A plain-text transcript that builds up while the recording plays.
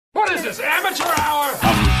is this, amateur hour?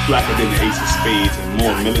 I'm blacker than the ace of spades and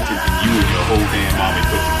more militant than you and your whole damn army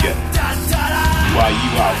put together. While you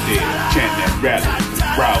out there chanting at rallies,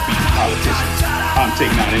 browbeating politicians, I'm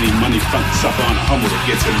taking out any money front sucker on a Hummer that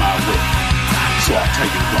gets in my way. So I'll tell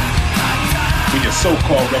you what. When your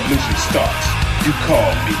so-called revolution starts, you call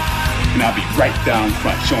me, and I'll be right down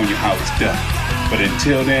front showing you how it's done. But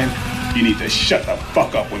until then, you need to shut the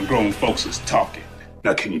fuck up when grown folks is talking.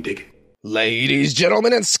 Now can you dig it? Ladies,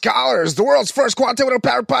 gentlemen, and scholars, the world's first Quantimino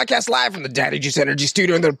powered podcast live from the Daddy Juice Energy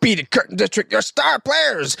Studio in the Beaded Curtain District. Your star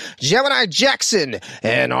players, Gemini Jackson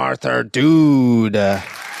and Arthur Dude.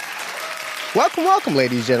 Welcome,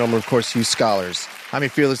 ladies, gentlemen, of course, you scholars. I'm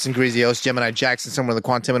your fearless and greasy host, Gemini Jackson, somewhere in the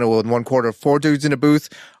Quantimino with 1/4 of 4 dudes in a booth,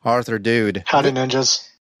 Arthur Dude. Howdy, ninjas.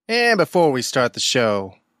 And before we start the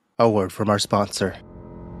show, a word from our sponsor.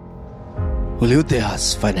 Julio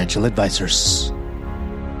Tejas Financial Advisors.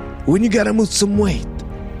 When you gotta move some weight,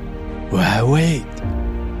 why wait?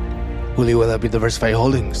 Julio will help you diversify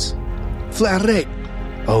holdings. Flat rate,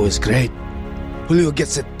 always great. Julio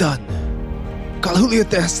gets it done. Call Julio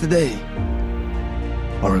Tejas today,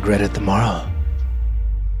 or regret it tomorrow.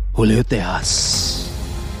 Julio Tejas.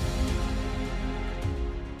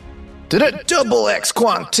 To the double X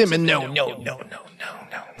Quantimino. No.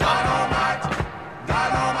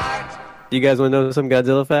 You guys want to know some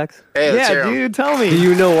Godzilla facts? Hey, let's hear 'em. Dude, tell me. Do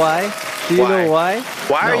you know why?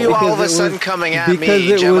 Why are you all of a sudden coming at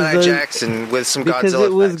me, Gemini Jackson, with some Godzilla Because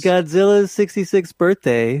it was facts? Godzilla's 66th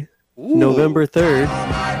birthday, November 3rd.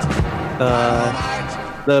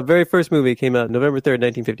 The very first movie came out November 3rd,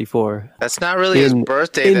 1954. That's not really his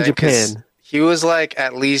birthday in then, 'cause Japan. he was like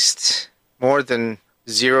at least more than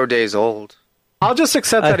 0 days old. I'll just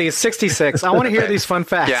accept that he's 66. I want to hear these fun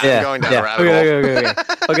facts. Yeah, I'm going down a rabbit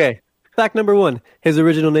hole. Okay. Fact number 1. His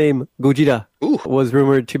original name, Gojira, was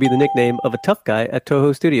rumored to be the nickname of a tough guy at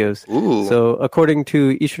Toho Studios. Ooh. So, according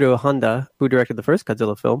to Ishiro Honda, who directed the first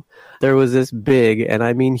Godzilla film, there was this big, and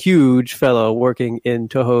I mean huge, fellow working in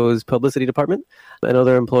Toho's publicity department. And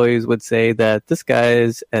other employees would say that this guy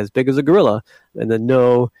is as big as a gorilla. And then,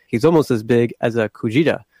 no, he's almost as big as a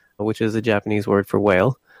Kujira, which is a Japanese word for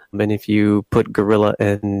whale. And if you put gorilla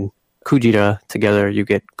and Kujira together, you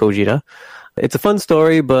get Gojira. It's a fun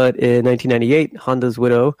story, but in 1998, Honda's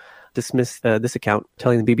widow dismissed this account,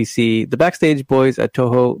 telling the BBC, the backstage boys at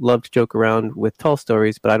Toho love to joke around with tall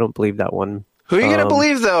stories, but I don't believe that one. Who are you going to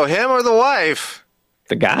believe, though? Him or the wife?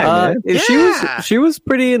 The guy, man. She was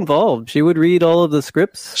pretty involved. She would read all of the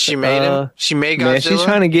scripts. She made him. She made Godzilla. Man, she's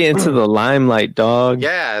trying to get into the limelight, dog.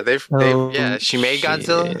 Yeah, she made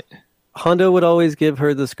Godzilla. Honda would always give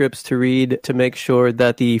her the scripts to read to make sure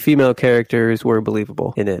that the female characters were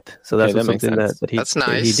believable in it. So that's something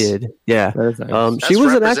that he did. Yeah. That is nice. She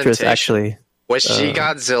was an actress, actually. Was she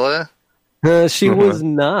Godzilla? She was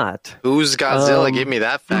not. Who's Godzilla? Give me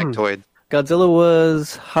that factoid. Godzilla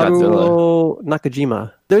was Haruo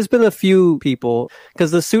Nakajima. There's been a few people,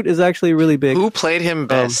 because the suit is actually really big. Who played him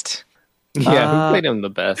best? Who played him the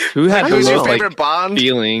best? Who had Who's the your most favorite Bond?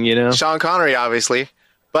 feeling, you know? Sean Connery, obviously.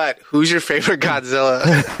 But who's your favorite Godzilla?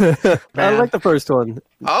 I like the first one.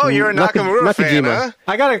 Oh, you're a Nakamura fan, huh?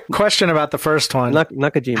 I got a question about the first one.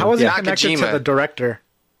 Nakajima. How was he connected to the director?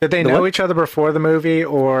 Did they know each other before the movie,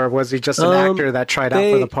 or was he just an actor that tried out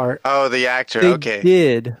for the part? Oh, the actor. Okay.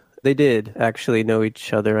 They did actually know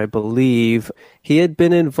each other, I believe. He had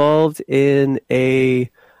been involved in a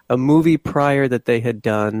movie prior that they had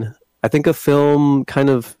done. I think a film, kind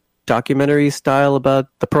of documentary style, about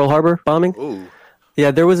the Pearl Harbor bombing. Ooh.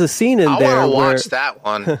 Yeah, there was a scene in there. I want to watch that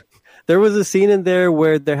one. There was a scene in there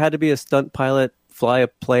where there had to be a stunt pilot fly a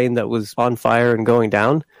plane that was on fire and going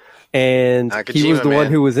down, and he was the one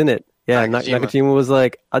who was in it. Yeah, Nakajima was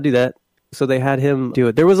like, "I'll do that." So they had him do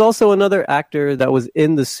it. There was also another actor that was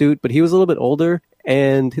in the suit, but he was a little bit older,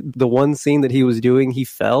 and the one scene that he was doing, he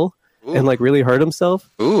fell and like really hurt himself.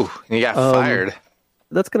 Ooh, he got fired.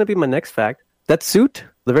 That's going to be my next fact. That suit,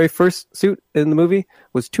 the very first suit in the movie,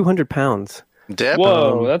 was 200 pounds.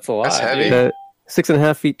 Whoa, that's a lot. That's heavy.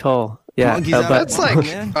 6.5 feet tall. Yeah, that's like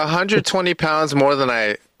 120 pounds more than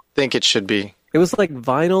I think it should be. It was like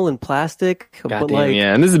vinyl and plastic, but like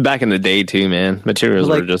yeah, and this is back in the day too, man. Materials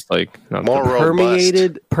were just like more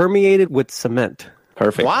robust, permeated with cement.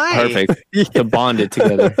 Perfect. Why? Perfect to bond it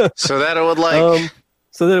together, so that it would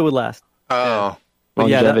last. Oh,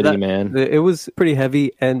 longevity, man. It was pretty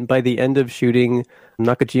heavy, and by the end of shooting,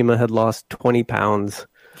 Nakajima had lost 20 pounds.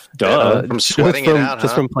 From sweating it out,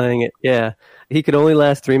 just from playing it. Yeah, he could only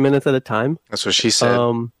last 3 minutes at a time. That's what she said.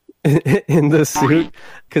 in the suit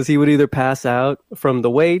because he would either pass out from the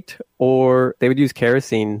weight or they would use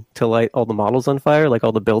kerosene to light all the models on fire, like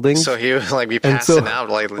all the buildings. So he would like be passing out,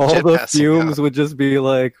 like legit all the passing fumes out. would just be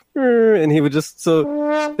like, and he would just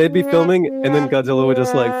they'd be filming, and then Godzilla would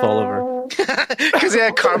just like fall over. Because he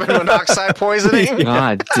had carbon monoxide poisoning.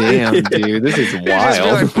 God damn, dude, this is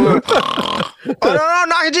wild. Like, oh no,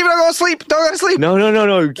 Nakajima, don't go to sleep. Don't go to sleep.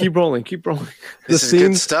 No. Keep rolling. This is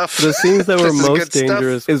good stuff. The scenes that were This is most good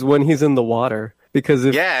dangerous is when he's in the water. Because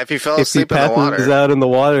if he fell he asleep in the water, passes out in the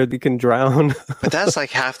water, he can drown. But that's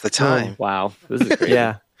like half the time. Wow, this is crazy.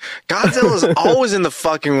 Yeah. Godzilla's always in the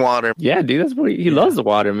fucking water. Yeah, dude, that's what he loves the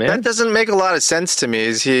water, man. That doesn't make a lot of sense to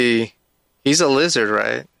me. He's a lizard,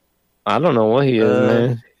 right? I don't know what he is,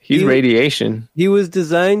 man. He's radiation. He was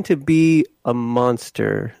designed to be a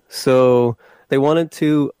monster. So they wanted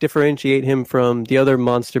to differentiate him from the other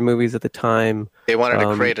monster movies at the time. They wanted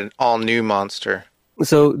to create an all-new monster.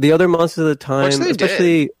 So the other monsters at the time,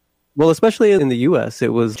 especially in the U.S.,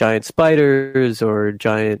 it was giant spiders or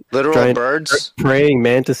giant birds, praying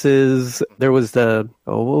mantises. There was what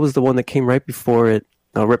was the one that came right before it?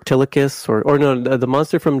 Reptilicus or no, the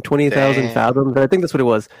monster from 20,000 Fathoms. I think that's what it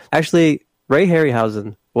was. Actually, Ray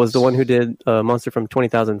Harryhausen was the one who did Monster from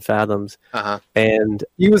 20,000 Fathoms. And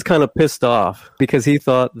he was kind of pissed off because he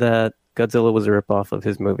thought that Godzilla was a ripoff of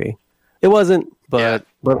his movie. It wasn't, but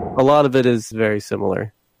a lot of it is very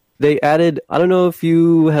similar. They added, I don't know if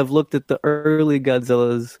you have looked at the early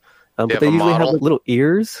Godzillas, but they usually have like, little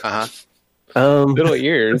ears. Little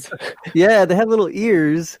ears? Yeah, they have little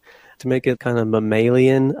ears to make it kind of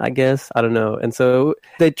mammalian, I guess. I don't know. And so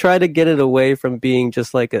they try to get it away from being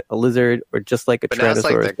just like a lizard or just like a Tyrannosaurus. That's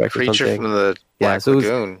like the creature from the Black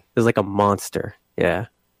Lagoon. It was like a monster. Yeah.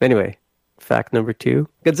 Anyway, fact number 2.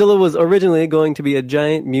 Godzilla was originally going to be a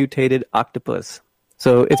giant mutated octopus.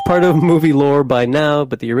 So it's part of movie lore by now,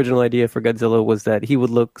 but the original idea for Godzilla was that he would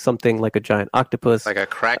look something like a giant octopus. Like a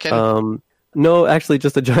kraken? No, actually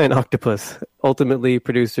just a giant octopus. Ultimately,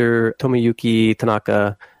 producer Tomoyuki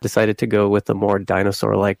Tanaka decided to go with a more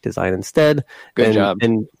dinosaur-like design instead. Good job.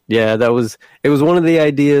 And yeah, it was one of the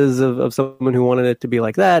ideas of someone who wanted it to be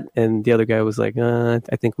like that, and the other guy was like, I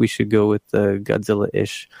think we should go with the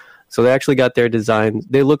Godzilla-ish. So they actually got their design.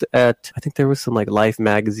 They looked at, I think there was some like Life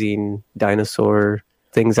magazine dinosaur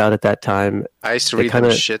things out at that time. I used to read them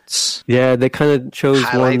shits. Yeah, they kind of chose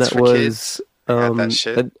Highlights one that was... kids.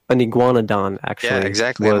 An iguanodon, actually. Yeah,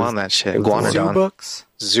 exactly. I'm on that shit. Iguanodon.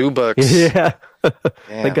 Zoo books. Yeah.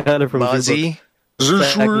 They got it from Muzzy.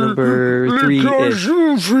 Fact number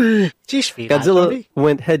 3-ish. Godzilla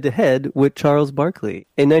went head-to-head with Charles Barkley.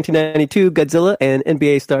 In 1992, Godzilla and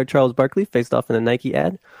NBA star Charles Barkley faced off in a Nike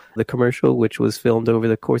ad. The commercial, which was filmed over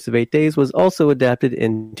the course of 8 days, was also adapted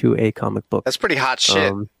into a comic book. That's pretty hot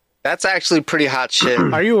shit. That's actually pretty hot shit.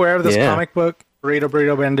 Are you aware of this comic book, Burrito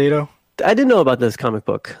Bandito? I didn't know about this comic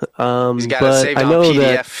book. He's got but it saved I on know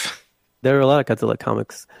PDF. That there are a lot of Godzilla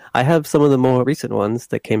comics. I have some of the more recent ones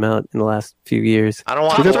that came out in the last few years. I don't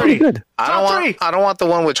want they're pretty good. I don't want the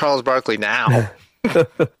one with Charles Barkley now.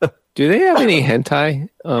 Do they have any hentai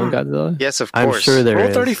Godzilla? Yes, of course. I'm sure there is.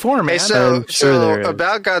 Rule 34, man. Hey, so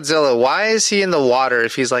about Godzilla, why is he in the water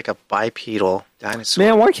if he's like a bipedal dinosaur?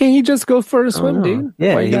 Man, why can't he just go for a swim, dude?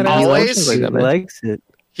 Yeah, why he always likes it.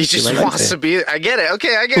 He just wants to be. I get it.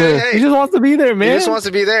 Okay, I get it. Hey, he just wants to be there, man. He just wants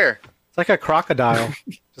to be there. It's like a crocodile.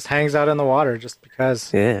 Just hangs out in the water just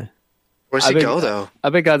because. Yeah. Where's he go, though? I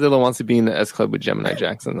bet Godzilla wants to be in the S Club with Gemini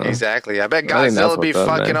Jackson, though. Exactly. I bet Godzilla be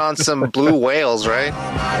fucking on some blue whales, right?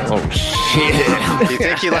 Oh, shit. You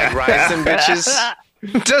think he, like, rides them bitches?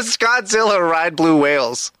 Does Godzilla ride blue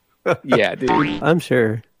whales? Yeah, dude. I'm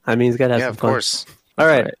sure. I mean, he's got to have some fun. Yeah, of course. All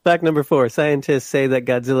right. Fact number 4. Scientists say that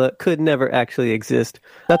Godzilla could never actually exist.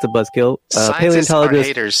 That's a buzzkill.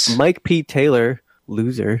 Paleontologist Mike P. Taylor,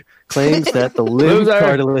 loser, claims that the limb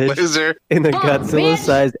cartilage in a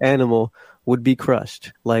Godzilla-sized animal would be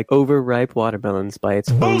crushed like overripe watermelons by its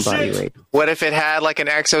own body weight. What if it had like an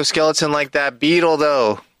exoskeleton like that beetle,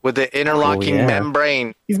 though, with the interlocking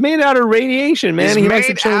membrane? He's made out of radiation, man. He's he made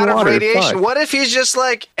out of radiation. Fuck. What if he's just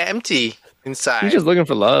like empty inside? He's just looking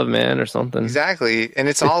for love, man, or something. Exactly, and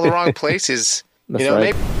it's all the wrong places. That's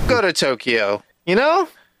right. Maybe go to Tokyo.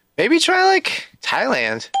 Maybe try like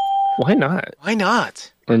Thailand. Why not? Why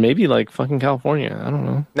not? Or maybe like fucking California. I don't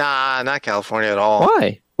know. Nah, not California at all.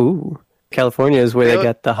 Why? Ooh, California is where they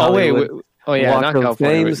got the Hollywood not Walk of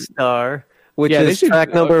California. Fame star, which is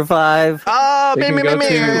track number 5. Oh,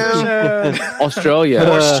 Australia.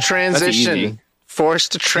 Forced transition.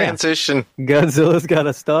 Forced transition. Yeah. Godzilla's got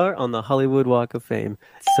a star on the Hollywood Walk of Fame.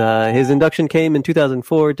 His induction came in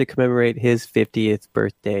 2004 to commemorate his 50th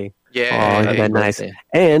birthday. Yeah. Okay, nice.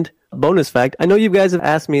 And bonus fact, I know you guys have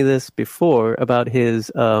asked me this before about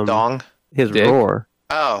his dong, his dick? roar.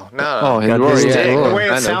 Oh no! Oh, his roar, dick. The way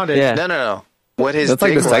it sounded. Yeah. No. What his That's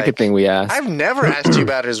dick like the second thing we asked. I've never asked you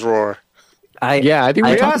about his roar. I think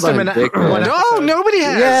we talked asked about him his in dick, man. No, nobody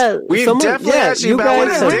has. Yeah, We've definitely asked you about what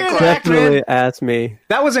his guys dick have like. definitely asked me.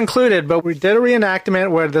 That was included, but we did a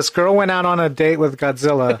reenactment where this girl went out on a date with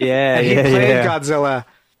Godzilla. Yeah, and he played Godzilla,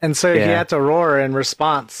 and so he had to roar in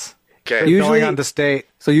response. Okay. Going on this date.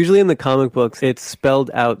 So usually in the comic books, it's spelled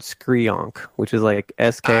out Skreonk, which is like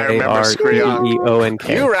Skreonk.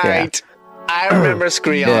 You're right. I remember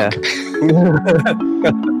Skreonk.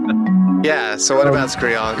 Yeah, so what about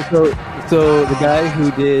Skreonk? So the guy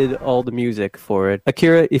who did all the music for it,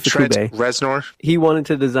 Akira Ifukube, Reznor? he wanted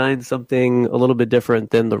to design something a little bit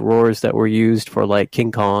different than the roars that were used for like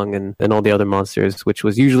King Kong and all the other monsters, which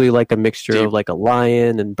was usually like a mixture of like a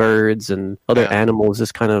lion and birds and other animals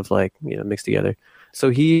just kind of like, mixed together.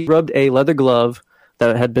 So he rubbed a leather glove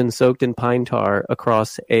that had been soaked in pine tar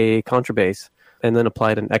across a contrabass and then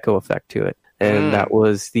applied an echo effect to it. And that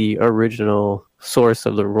was the original source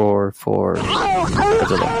of the roar for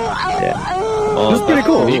Godzilla. Yeah. Oh, it was pretty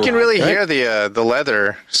cool. You can really hear the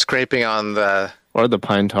leather scraping on the... Or the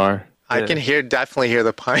pine tar. I can definitely hear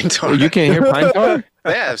the pine tar. Oh, you can hear pine tar?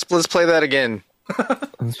 Yeah, let's play that again.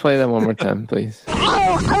 Let's play that one more time, please.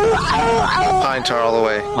 Pine tar all the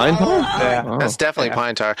way. Pine tar? Yeah. Oh. That's definitely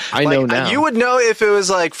pine tar. I know now. You would know if it was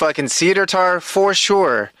like fucking cedar tar for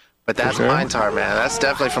sure. But that's pine tar, man. That's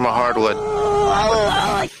definitely from a hardwood.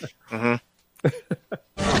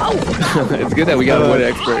 It's good that we got a wood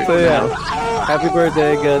expert. So yeah, happy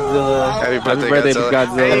birthday, Godzilla. Happy birthday,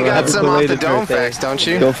 Godzilla. Hey, you got Happy some off the belated dome birthday. facts, don't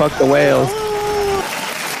you? Go fuck the whales.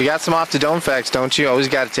 You got some off the dome facts, don't you? Always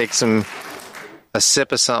got to take a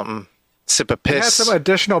sip of something. Sip of You had piss. some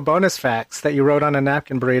additional bonus facts that you wrote on a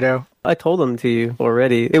napkin, Burrito. I told them to you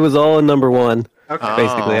already. It was all in number one. Okay.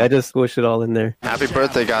 Basically, I just wish it all in there. Happy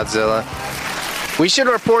birthday, Godzilla. We should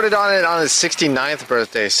have reported on it on his 69th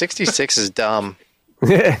birthday. 66 is dumb.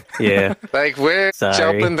 Yeah. Like, we're Sorry.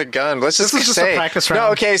 jumping the gun. Let's just This was just say. a practice round.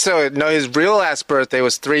 No, okay, so his real last birthday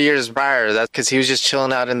was 3 years prior. That's because he was just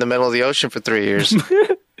chilling out in the middle of the ocean for 3 years.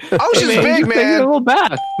 Ocean's big, Take a man. little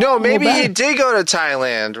bath. No, maybe he did go to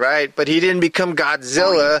Thailand, right? But he didn't become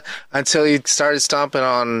Godzilla until he started stomping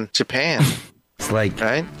on Japan. It's like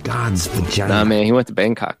Right? God's vagina. Nah, man, he went to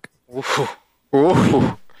Bangkok.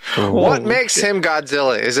 Ooh. What makes him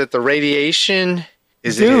Godzilla? Is it the radiation?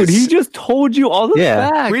 Is it Dude, his... he just told you all the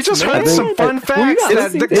facts. We just man. heard some fun facts. not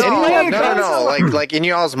listening to anyone? No. Like in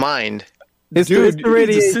y'all's mind. It's Dude, the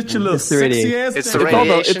radiation. Such a little It's the radiation. sexy ass. It's the thing.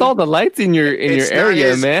 radiation. It's all the lights in your It's not area,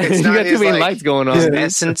 his- man. it's You not got too his, many like, lights going on. His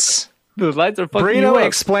essence. The lights are fucking you Burrito up.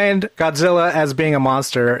 explained Godzilla as being a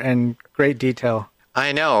monster in great detail.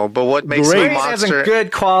 I know, but what makes Great. him a As in monster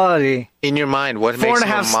good quality. in your mind? What makes him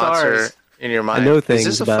a 4.5 monster stars. in your mind? I know Is things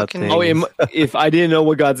this a about fucking... things. if I didn't know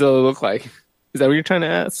what Godzilla looked like, is that what you're trying to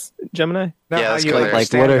ask, Gemini? Not Yeah, how that's you good. Like,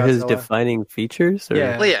 understand what are his Godzilla. defining features? Or?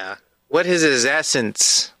 Yeah. Well, yeah. What is his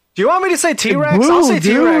essence? Do you want me to say T-Rex? Blue, I'll say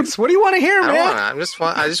dude. T-Rex. What do you want to hear, I man? don't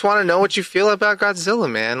want. I just want to know what you feel about Godzilla,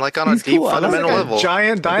 man. Like on He's a deep cool. I like fundamental that level.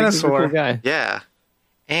 Giant I think he's a cool dinosaur. guy. Yeah.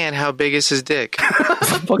 And how big is his dick?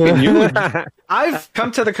 Fucking huge. I've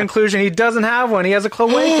come to the conclusion he doesn't have one. He has a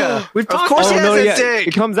cloaca. We've Of talked course he about has no, a yeah. dick.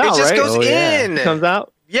 It comes out, It just right? goes Oh, yeah. in. It comes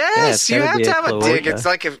out. Yes, it's you gotta have be to a have a dick. cloaca. It's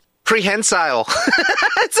like a prehensile.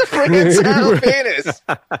 It's a prehensile penis.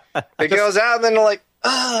 It goes out and then like,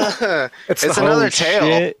 it's the another whole tail.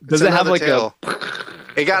 shit. It's Does it have another like tail.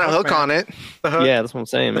 It got a hook on it. Yeah, that's what I'm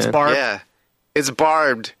saying, man. It's barbed. Yeah. It's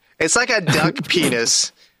barbed. It's like a duck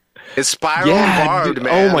penis. It's spiral and Yeah, barbed, dude.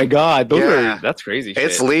 man. Oh my god, those Yeah. are that's crazy.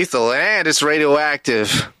 It's shit. lethal and it's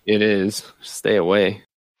radioactive. It is. Stay away.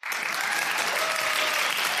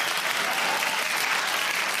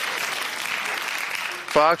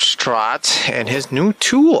 Foxtrot and his new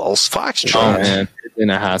tools. Foxtrot. Oh man, it's been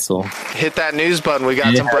a hassle. Hit that news button. We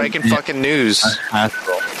got some breaking fucking news.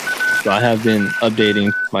 Hassle. So I have been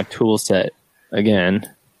updating my tool set again,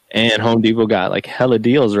 and Home Depot got like hella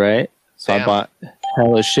deals, right? So Damn. I bought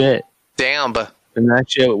hella shit, Damn. and that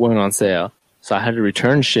shit went on sale. So I had to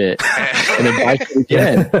return shit and then buy shit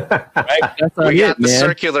again. Right? That's not We got it, the man.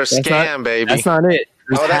 circular That's scam, not, baby. That's not it.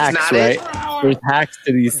 There's Oh, that's hacks, not right? it? There's hacks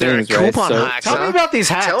to these They're things, right? coupon So, hacks. Tell me about these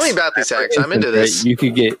hacks. Tell me about these hacks. I'm into right, this. you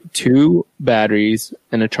could get 2 batteries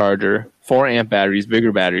and a charger, 4 amp batteries,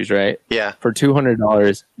 bigger batteries, right? Yeah. For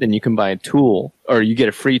 $200, then you can buy a tool, or you get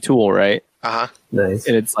a free tool, right? Uh huh. Nice.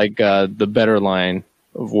 And it's like the better line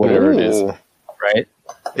of whatever it is, right?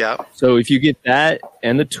 Yeah. So if you get that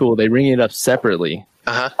and the tool, they ring it up separately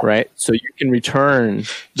right? So you can return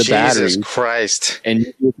the batteries. Jesus Christ. And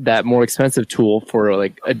you get that more expensive tool for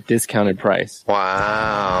like a discounted price.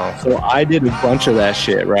 Wow. So I did a bunch of that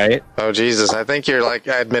shit, right? Oh, Jesus. I think you're like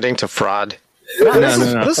admitting to fraud. No.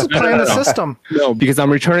 This is playing the system. No, because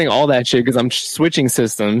I'm returning all that shit because I'm switching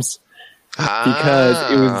systems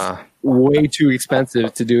because it was way too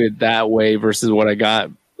expensive to do it that way versus what I got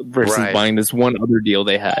versus buying this one other deal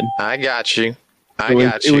they had. I got you.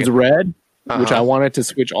 It was red, which I wanted to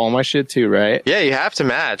switch all my shit to, right? Yeah, you have to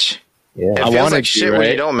match. Yeah. It feels like shit when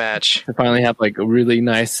you don't match. I finally have like a really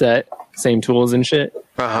nice set, same tools and shit.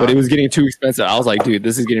 But it was getting too expensive. I was like, dude,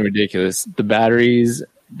 this is getting ridiculous. The batteries,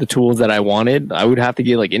 the tools that I wanted, I would have to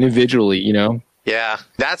get like individually, you know? Yeah,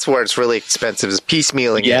 that's where it's really expensive, is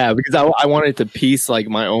piecemealing. Yeah, because I wanted to piece like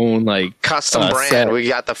my own like custom brand. Set. We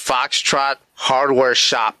got the Foxtrot hardware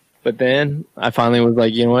shop. But then I finally was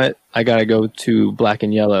like, you know what? I gotta go to black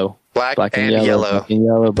and yellow. Black and yellow. Black and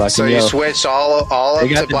yellow. Black so and you yellow. switched all up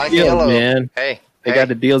to black deals, and yellow, man. Hey, they got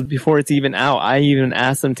the deals before it's even out. I even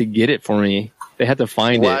asked them to get it for me. They had to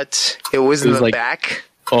find it. What? It was in the like, back.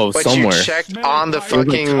 Oh, but somewhere. you checked on the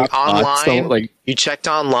fucking online. You checked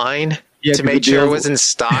online to make sure it was in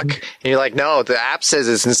stock, and you're like, no, the app says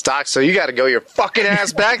it's in stock, so you got to go your fucking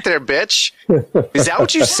ass back there, bitch. Is that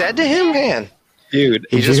what you said to him, man? Dude,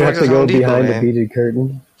 he just have to go behind the beaded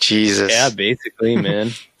curtain. Jesus. Yeah, basically,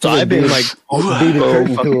 man. So I've been like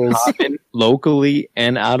locally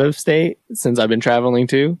and out of state since I've been traveling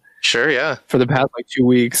too. Sure, yeah. For the past like 2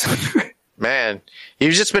 weeks. Man,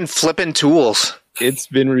 you've just been flipping tools. It's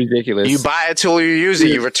been ridiculous. You buy a tool, you use it,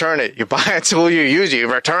 you return it. You buy a tool, you use it,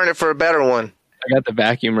 you return it for a better one. I got the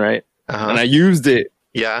vacuum, right? And I used it.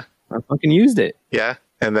 Yeah. I fucking used it. Yeah.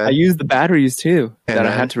 And then I used the batteries too that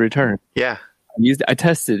I had to return. Yeah. I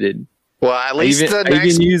tested it. Well, at least the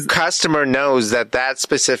next customer knows that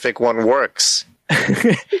specific one works.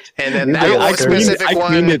 And then that specific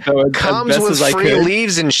one comes with free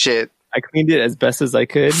leaves and shit. I cleaned it as best as I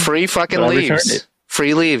could. Free fucking leaves.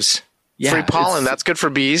 Free leaves. Yeah, free pollen. That's good for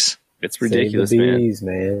bees. It's ridiculous, Save the bees,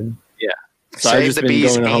 man. Yeah. So I've just been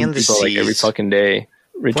going to Home Depot like every fucking day,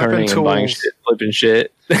 returning and buying shit, flipping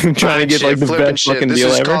shit, trying to get like the best fucking deal ever.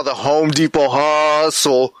 This is called the Home Depot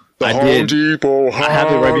hustle. I have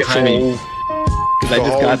it right behind me. I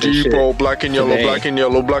just got this shit black and yellow, black and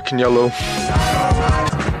yellow, black and yellow.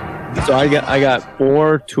 So I got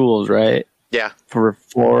 4 tools, right? Yeah. For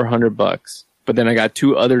 $400, but then I got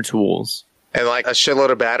 2 other tools and like a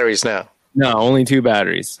shitload of batteries now. No, only 2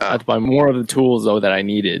 batteries. I have to buy more of the tools though that I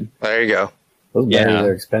needed. There you go. Those batteries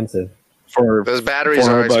are expensive. Those batteries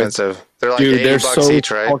are expensive. They're like $80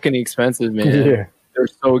 each, right? Fucking expensive, man. Yeah. They're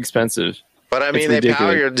so expensive. But I mean, they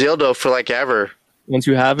power your dildo for like ever. Once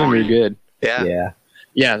you have them, you're good. Yeah.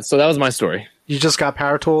 Yeah. So that was my story. You just got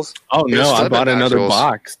power tools? Oh no, I bought another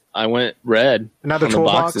box. I went red. Another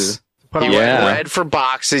toolbox. You went red for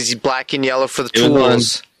boxes, black and yellow for the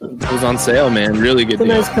tools. It was on sale, man. Really good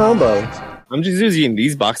deal. It's a nice combo. I'm just using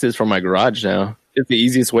these boxes for my garage now. It's the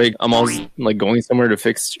easiest way. I'm always like going somewhere to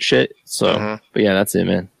fix shit. So, but yeah, that's it,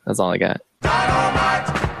 man. That's all I got.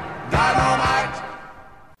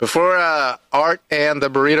 Before Art and the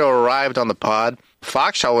Burrito arrived on the pod,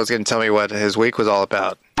 Foxtrot was going to tell me what his week was all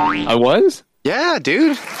about. I was? Yeah,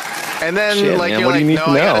 dude. And then you're like, no, I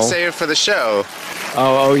got to save it for the show.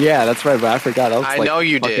 Oh, yeah, that's right. But I forgot. That was I know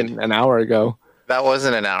you did. An hour ago. That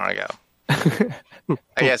wasn't an hour ago. I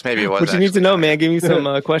guess maybe it was. What you need to know, man? Give me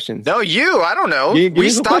some questions. No, I don't know. We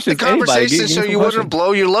stopped the conversation so you wouldn't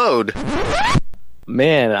blow your load.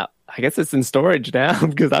 Man, I guess it's in storage now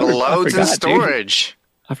because the load's in storage. Dude.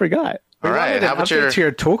 I forgot. All right, how about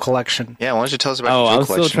your tool collection? Yeah, why don't you tell us about your tool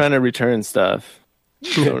collection? I'm still trying to return stuff.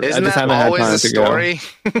 Isn't that always the story?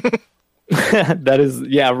 That is,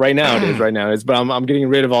 right now it is. But I'm getting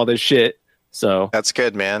rid of all this shit. So that's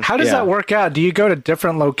good, man. How does that work out? Do you go to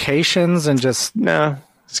different locations and just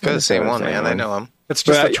It's go to the same one, man. I know them. It's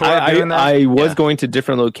just a chore doing that. I was going to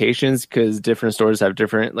different locations because different stores have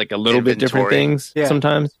different, like a little bit different things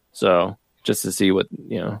sometimes. So just to see what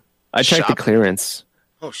I checked the clearance.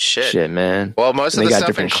 Oh shit! Shit, man. Well, most of the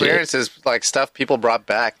stuff in clearance is like stuff people brought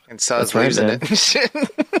back and saw leaves in it.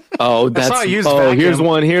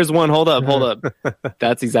 Here's one. Hold up.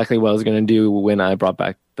 That's exactly what I was gonna do when I brought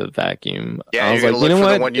back the vacuum. Yeah, I was like, you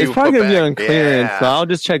know what? It's probably gonna be on clearance, so I'll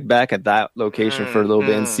just check back at that location for a little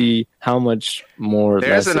bit and see how much more.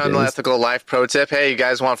 There's an unethical life pro tip. Hey, you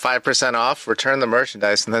guys want 5% off? Return the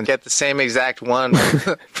merchandise and then get the same exact one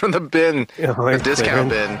from the bin, the discount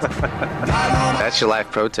bin. That's your life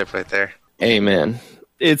pro tip right there. Hey, man.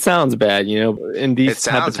 It sounds bad, in these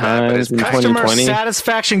type of times in 2020. Customer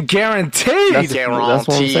satisfaction guaranteed. That's what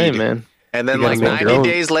I'm saying, man. And then like 90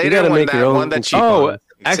 days later, when that one that you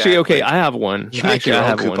actually, okay, I have one. You make your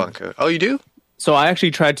own coupon code. Oh, you do? So I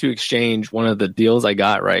actually tried to exchange one of the deals I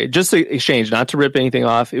got, right? Just to exchange, not to rip anything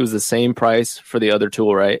off. It was the same price for the other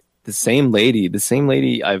tool, right? The same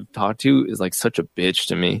lady I've talked to is like such a bitch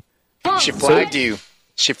to me. She flagged you.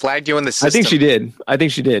 She flagged you in the system. I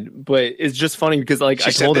think she did. But it's just funny because like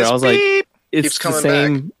I told her, I was like, it's the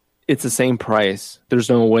same. Back. It's the same price. There's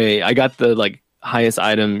no way. I got the like highest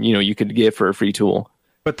item you could get for a free tool.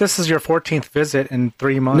 But this is your 14th visit in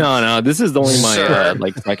 3 months. No, this is only my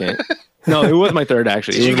like second. No, it was my third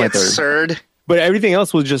actually. Did you get third? But everything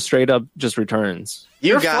else was just straight up just returns.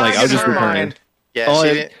 You got like I was just returning.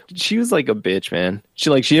 Yeah, she was like a bitch, man. She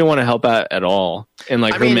didn't want to help out at all, and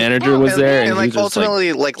like her manager was there, and like ultimately,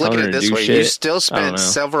 just, like look at it this way: you still spent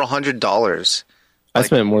several $100s. I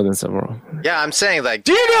spent more than several. Yeah, I'm saying like,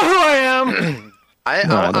 do you know who I am?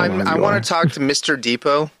 I want to talk to Mr.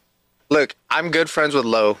 Depot. Look, I'm good friends with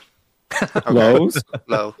Lowe. Okay. Lowe's?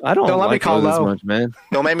 Lowe. I don't let me call Lowe's as much, man.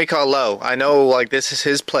 Don't make me call Lowe. I know like this is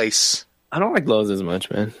his place. I don't like Lowe's as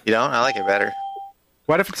much, man. You don't? I like it better.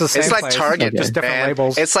 What if it's the same? It's like place? Target, just different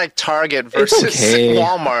labels. It's like Target versus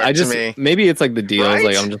Walmart to me. Maybe it's like the deals. Right?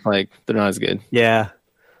 Like I'm just like they're not as good. Yeah.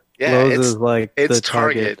 Yeah, Lowe's is like it's the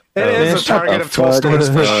Target. It is a Target of tool stores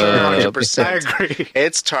for sure. 100%. I agree.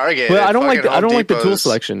 It's Target. But I don't like the tool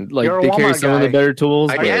selection. Like they carry some of the better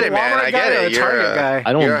tools. I get it, man. I get it. You're a Target guy.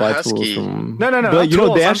 I don't buy tools from. No. But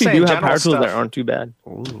they actually do have power tools that aren't too bad.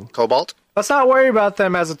 Ooh. Cobalt. Let's not worry about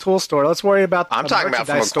them as a tool store. Let's worry about. I'm talking about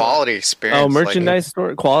from a quality experience. Oh, merchandise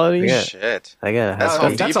store quality. Yeah. Shit. I got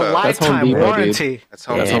that's a lifetime warranty. That's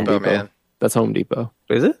Home Depot, man. That's Home Depot.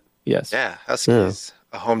 Is it? Yes. Yeah, Husky's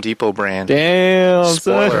a Home Depot brand. Damn.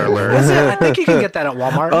 Spoiler alert. I think you can get that at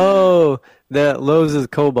Walmart. Oh, the Lowe's is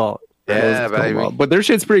Cobalt. Yeah, baby. Cobalt. But their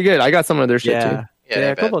shit's pretty good. I got some of their shit too.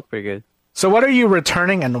 Yeah, Cobalt's pretty good. So what are you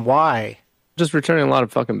returning and why? Just returning a lot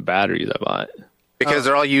of fucking batteries I bought. Because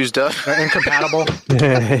they're all used up. They're incompatible.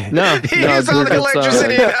 No. He used all the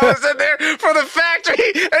electricity that was in there for the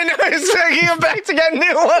factory, and now he's taking them back to get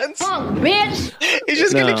new ones. Oh, bitch. He's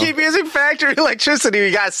just going to keep using factory electricity.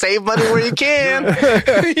 You got to save money where you can.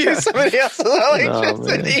 Use somebody else's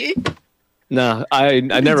electricity. No, I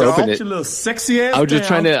never opened it. Your little sexy ass I was just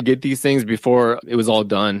trying to get these things before it was all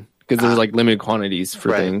done. Because there's like limited quantities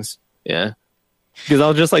for things. Yeah. Because I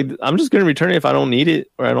was just like, I'm just going to return it if I don't need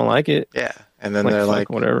it or I don't like it. Yeah. And then they're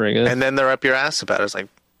like, whatever, I guess. And then they're up your ass about it. It's like,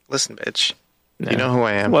 listen, bitch, you know who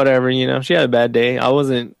I am. Whatever, she had a bad day. I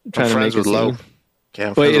wasn't trying to make it low.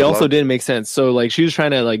 Yeah, but it also didn't make sense. So like she was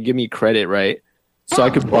trying to like give me credit, right? So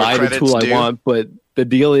I could buy the tool I want. But the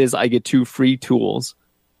deal is I get 2 free tools.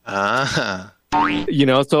 So I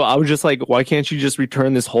was just like, why can't you just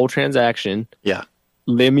return this whole transaction? Yeah.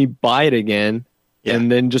 Let me buy it again. Yeah.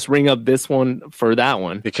 And then just ring up this one for that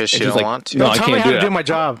one. Because she don't want to. No, I can't do my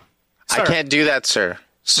job. Sir. I can't do that, sir.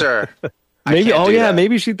 Maybe.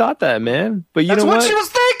 Maybe she thought that, man. But That's what she was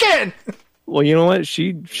thinking. Well, you know what?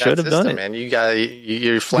 She should have done it, man.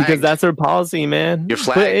 You're flagged because that's her policy, man. You're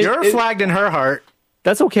flagged. You're flagged in her heart.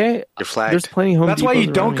 That's okay. You're flagged. There's plenty of Home That's why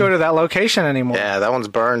you don't go to that location anymore. Yeah, that one's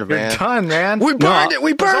burned, man. You're done, man. We burned it.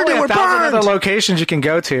 We burned it. We're burned. Other locations you can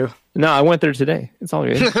go to. No, I went there today. It's all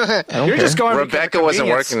good. You're just going. Rebecca wasn't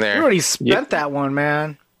working there. You already spent that one,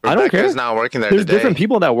 man. I don't care. Rebecca's not working there There's today. different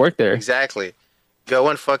people that work there. Exactly. Go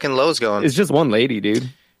and fucking Lowe's going. It's just one lady, dude.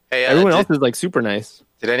 Hey, everyone else is like super nice.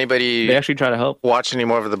 Did anybody? They actually try to help. Watch any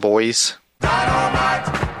more of The Boys?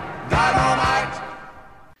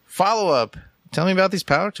 Follow up. Tell me about these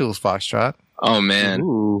power tools, Foxtrot. Oh man,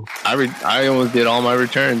 I almost did all my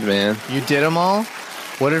returns, man. You did them all?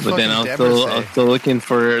 What did but then I'm still looking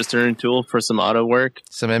for a certain tool for some auto work,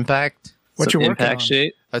 some impact. What you working impact on?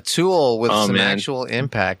 Shit. A tool with some actual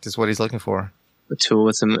impact is what he's looking for. A tool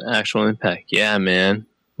with some actual impact. Yeah, man.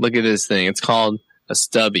 Look at this thing. It's called a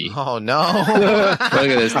stubby. Oh no! Look at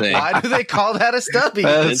this thing. Why do they call that a stubby?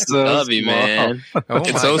 It's so stubby, small. Man.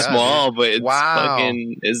 It's so God. Small, but it's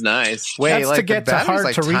fucking is nice. Wait, that's like to get to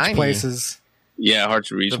hard to reach tiny. Places. Yeah, hard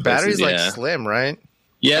to reach. The battery's places, like slim, right?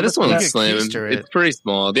 Yeah, this one's slim. It's pretty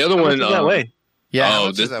small. The other one that way. Yeah, how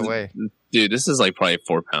much is that way? Dude, this is like probably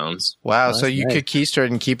 4 pounds. Wow, so you could keister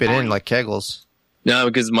it and keep it in like Kegels. No,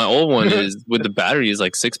 because my old one is with the battery is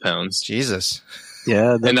like 6 pounds. Jesus.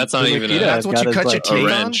 Yeah, and that's not even that's what you cut your teeth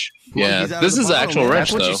on? Yeah, this is the actual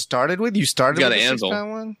wrench, though. That's what you started with? You started with a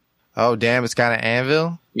 6-pound one? Oh, damn, it's got an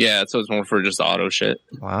anvil? Yeah, so it's more for just auto shit.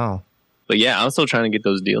 Wow. But yeah, I'm still trying to get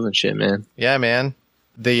those deals and shit, man. Yeah, man.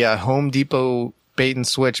 The Home Depot bait and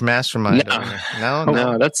switch mastermind.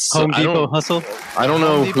 No. That's Home Depot hustle. I don't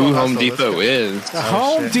know who Home Depot is. The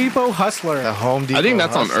Home Depot hustler. The Home Depot. I think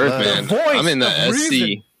that's hustler. on Earth, man. I'm in the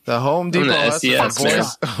SC. The Home Depot hustler.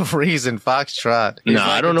 Voice of reason, Foxtrot. No,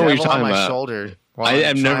 I don't know what you're talking about. Shoulder I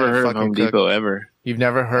have never heard of Home Depot ever. You've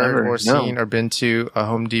never heard or seen or been to a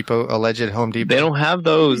Home Depot, alleged Home Depot? They don't have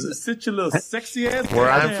those. Sit your little sexy ass. Where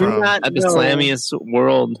I'm from. At the slammiest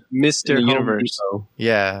world, Mr. Universe.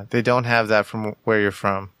 Yeah, they don't have that from where you're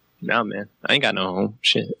from. Nah, man. I ain't got no home.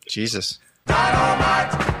 Shit. Jesus.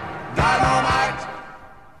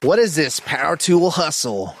 What is this power tool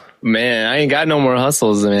hustle? Man, I ain't got no more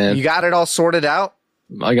hustles, man. You got it all sorted out?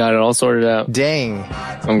 I got it all sorted out. Dang.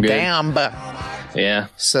 I'm good. Damn. Yeah.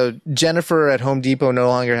 So Jennifer at Home Depot no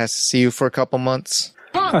longer has to see you for a couple months?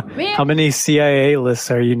 How many CIA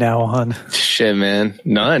lists are you now on? Shit, man.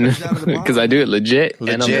 None. Because I do it legit,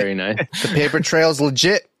 and I'm very nice. The paper trail's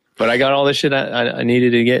legit. But I got all the shit I needed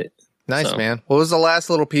to get. Nice, man. What was the last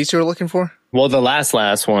little piece you were looking for? Well, the last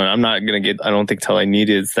one, I'm not going to get, I don't think till I need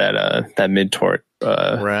it. It's that mid-torque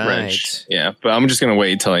wrench. Yeah, but I'm just going to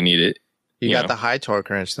wait till I need it. You got the high torque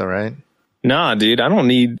wrench though, right? Nah, dude, I don't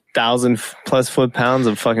need 1,000+ foot-pounds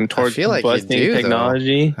of fucking torque busting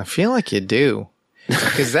technology. I feel like you do.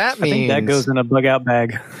 Because that means... I think that goes in a bug-out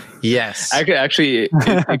bag. Yes. Actually,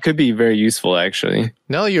 it could be very useful, actually.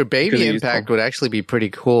 No, your baby impact would actually be pretty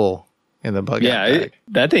cool in the bug-out bag.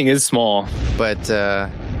 That thing is small. But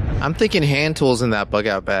I'm thinking hand tools in that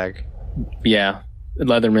bug-out bag. Yeah.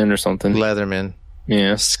 Leatherman or something. Leatherman.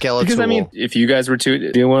 Yeah. Skeletal. Because, I mean, if you guys were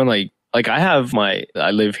to do one, like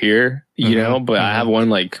I live here, you know, but I have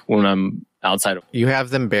one like when I'm outside of. You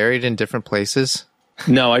have them buried in different places?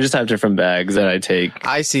 No, I just have different bags that I take.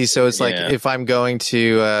 I see. So it's like if I'm going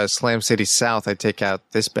to Slam City South, I take out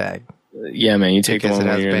this bag. Yeah, man, you take the one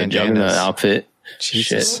when you're in the Juggernaut outfit.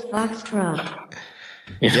 Jesus. Foxtrot.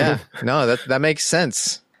 Yeah, no, that makes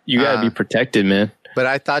sense. You gotta be protected, man. But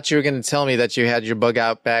I thought you were going to tell me that you had your bug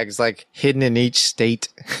out bags like hidden in each state.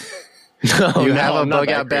 You have a bug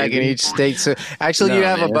out bag in each state. So actually, you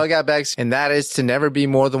have a bug out bag, and that is to never be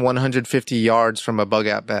more than 150 yards from a bug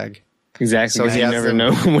out bag. Exactly. So you never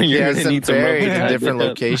know when you're going to need some buried in different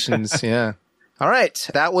locations. Yeah. All right.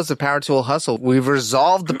 That was the Power Tool Hustle. We've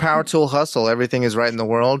resolved the Power Tool Hustle. Everything is right in the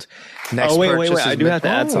world. Next wait. I do have to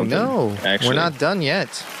add something. No, actually, we're not done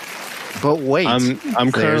yet. But wait,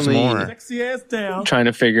 I'm currently trying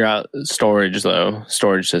to figure out storage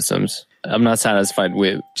systems. I'm not satisfied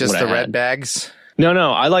with just the red bags.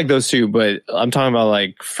 No, I like those too, but I'm talking about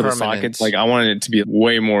like for the sockets. Like I wanted it to be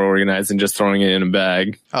way more organized than just throwing it in a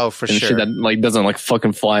bag. Oh, for sure. Shit that like doesn't like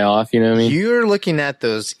fucking fly off. You know what I mean? You're looking at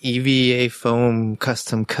those EVA foam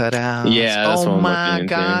custom cutouts. Yeah. That's oh what my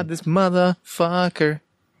god, this motherfucker!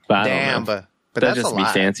 Damn, but that's just to be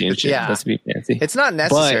fancy and shit. Yeah, that's to be fancy. It's not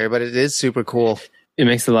necessary, but it is super cool. It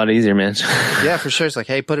makes it a lot easier, man. Yeah, for sure. It's like,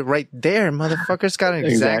 hey, put it right there, motherfucker's got an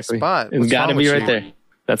exact spot. It's got to be right there.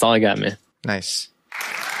 That's all I got, man. Nice.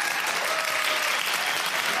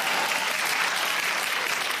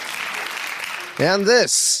 And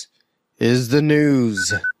this is the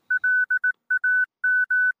news.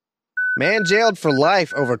 Man jailed for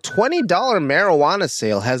life over $20 marijuana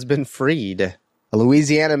sale has been freed. A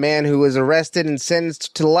Louisiana man who was arrested and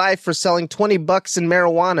sentenced to life for selling $20 in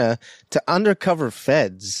marijuana to undercover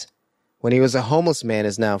feds when he was a homeless man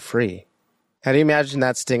is now free. How do you imagine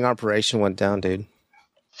that sting operation went down, dude?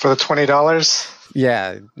 For the $20?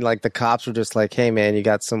 Yeah, like the cops were just like, hey man, you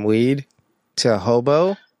got some weed? To a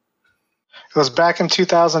hobo? It was back in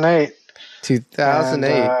 2008.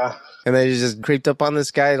 2008. And they just creeped up on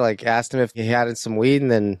this guy, like asked him if he had some weed,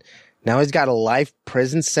 and then now he's got a life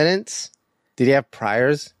prison sentence? Did he have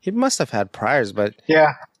priors? He must have had priors, but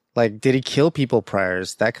yeah, like, did he kill people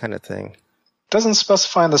priors? That kind of thing. Doesn't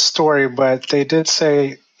specify in the story, but they did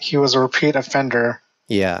say he was a repeat offender.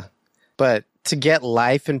 Yeah, but to get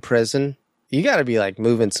life in prison, you got to be like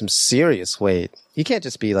moving some serious weight. You can't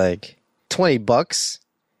just be like $20,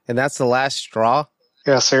 and that's the last straw.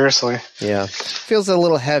 Yeah, seriously. Yeah, feels a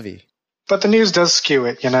little heavy. But the news does skew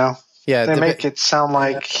it, you know. Yeah, they make it sound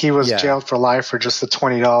like he was jailed for life for just the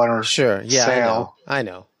 $20 sure. Yeah, sale. I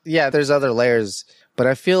know. Yeah, there's other layers, but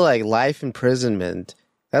I feel like life imprisonment,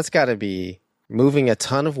 that's got to be moving a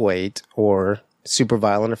ton of weight or super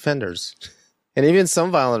violent offenders. And even some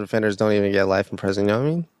violent offenders don't even get life in prison, you know what I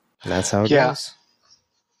mean? And that's how it goes.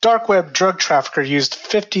 Dark web drug trafficker used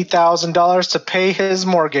 $50,000 to pay his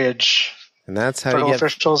mortgage. And that's how Federal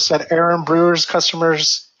officials said Aaron Brewer's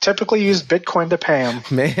customers typically use Bitcoin to pay him.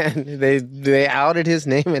 Man, they outed his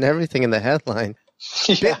name and everything in the headline.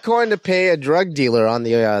 Bitcoin to pay a drug dealer on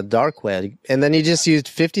the dark web, and then he just used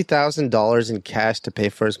 $50,000 in cash to pay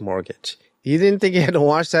for his mortgage. You didn't think he had to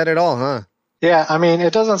watch that at all, huh? Yeah, I mean,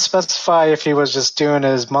 it doesn't specify if he was just doing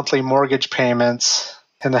his monthly mortgage payments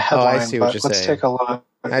in the headline. I see what you're saying. Let's take a look.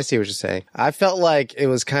 I see what you're saying. I felt like it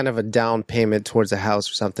was kind of a down payment towards a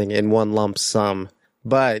house or something in one lump sum.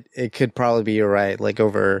 But it could probably be, you're right, like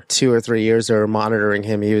over 2 or 3 years they were monitoring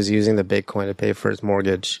him, he was using the Bitcoin to pay for his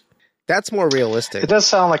mortgage. That's more realistic. It does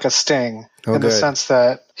sound like a sting the sense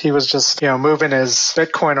that he was just, moving his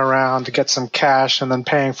Bitcoin around to get some cash and then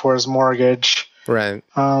paying for his mortgage. Right.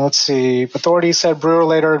 Let's see. Authorities said Brewer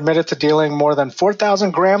later admitted to dealing more than 4,000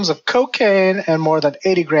 grams of cocaine and more than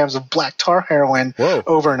 80 grams of black tar heroin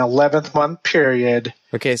over an 11-month period.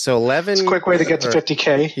 Okay, so 11... It's a quick way to get to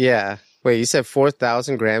 50K. Yeah. Wait, you said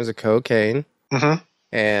 4,000 grams of cocaine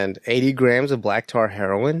and 80 grams of black tar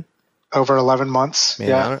heroin? Over 11 months, Man,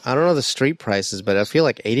 yeah. I don't know the street prices, but I feel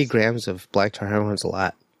like 80 grams of black tar heroin is a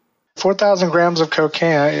lot. 4,000 grams of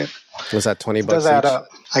cocaine. Was that $20 does add up.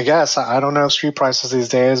 I guess. I don't know street prices these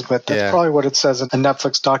days, but that's probably what it says in a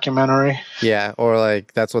Netflix documentary. Yeah, or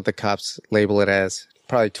like that's what the cops label it as.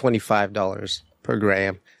 Probably $25 per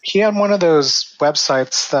gram. He had one of those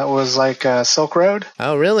websites that was like Silk Road.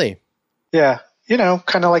 Oh, really? Yeah.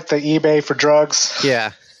 Kind of like the eBay for drugs.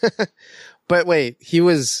 Yeah. But wait, he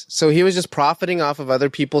was just profiting off of other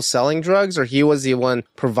people selling drugs, or he was the one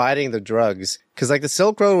providing the drugs? Because like the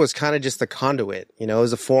Silk Road was kind of just the conduit, it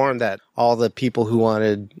was a forum that all the people who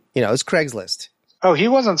wanted, it was Craigslist. Oh, he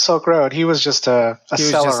wasn't Silk Road. He was just a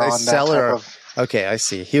seller on that type of... Okay, I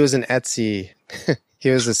see. He was an Etsy. He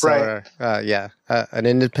was a seller. Right. An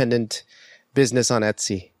independent business on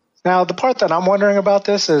Etsy. Now, the part that I'm wondering about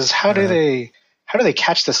this is how do they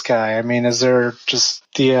catch this guy? I mean, is there just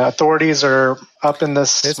the authorities are up in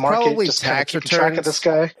this market probably just tax returns. Track of this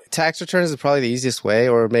guy? Tax returns is probably the easiest way,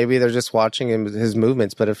 or maybe they're just watching his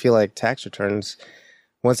movements. But I feel like tax returns,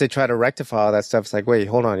 once they try to rectify all that stuff, it's like, wait,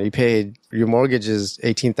 hold on, you paid your mortgage is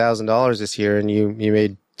 $18,000 this year, and you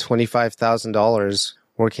made $25,000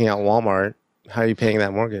 working at Walmart. How are you paying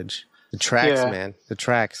that mortgage? The tracks, man,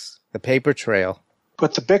 the paper trail.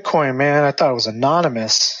 But the Bitcoin, man, I thought it was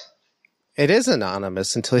anonymous. It is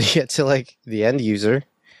anonymous until you get to like the end user.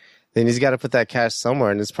 Then he's got to put that cash somewhere,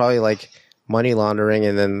 and it's probably like money laundering.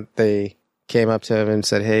 And then they came up to him and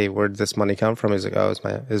said, "Hey, where'd this money come from?" He's like, "Oh, it's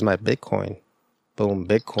my Bitcoin." Boom,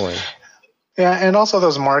 Bitcoin. Yeah, and also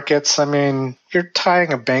those markets. I mean, you're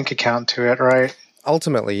tying a bank account to it, right?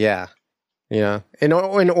 Ultimately, yeah. In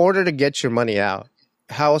order to get your money out,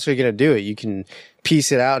 how else are you going to do it? You can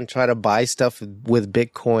piece it out and try to buy stuff with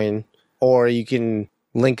Bitcoin, or you can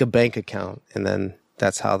link a bank account, and then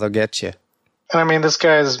that's how they'll get you. I mean, this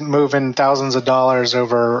guy's moving thousands of dollars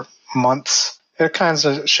over months. It kind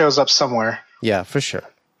of shows up somewhere. Yeah, for sure.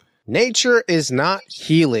 Nature is not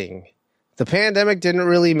healing. The pandemic didn't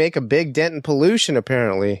really make a big dent in pollution,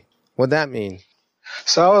 apparently. What'd that mean?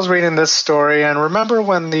 So I was reading this story, and remember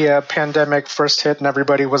when the pandemic first hit and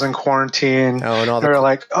everybody was in quarantine? Oh, and all they were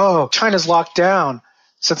like, "Oh, China's locked down."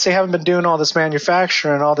 Since they haven't been doing all this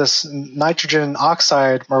manufacturing, all this nitrogen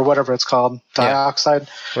oxide or whatever it's called, dioxide,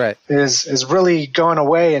 right, is really going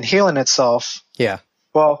away and healing itself. Yeah.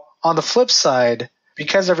 Well, on the flip side,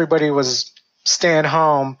 because everybody was staying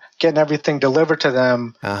home, getting everything delivered to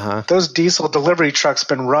them, those diesel delivery trucks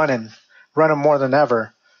been running more than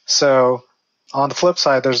ever. So on the flip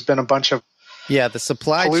side, there's been a bunch of the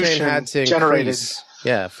supply chain had to increase.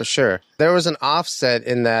 Yeah, for sure. There was an offset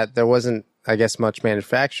in that there wasn't, I guess, much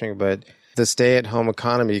manufacturing, but the stay-at-home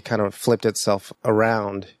economy kind of flipped itself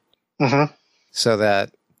around so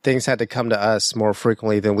that things had to come to us more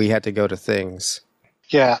frequently than we had to go to things.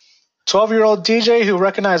 Yeah. 12-year-old DJ who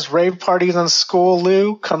recognized rave parties in school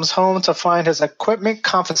loo comes home to find his equipment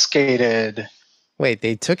confiscated. Wait,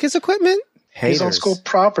 they took his equipment? Haters. He's on school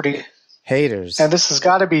property. Haters. And this has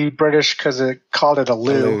got to be British because it called it a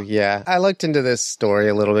loo. Yeah. I looked into this story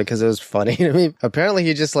a little bit because it was funny to me. Apparently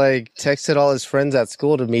he just like texted all his friends at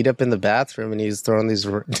school to meet up in the bathroom, and he was throwing these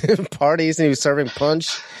parties, and he was serving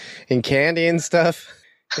punch and candy and stuff.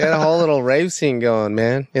 He had a whole little rave scene going,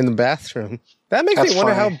 man, in the bathroom. That makes me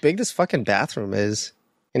wonder how big this fucking bathroom is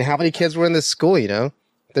and how many kids were in this school, They're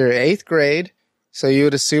 8th grade, so you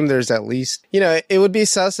would assume there's at least, it would be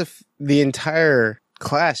sus if the entire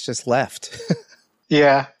class just left.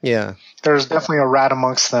 Yeah. Yeah. There's definitely a rat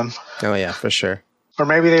amongst them. Oh, yeah, for sure. Or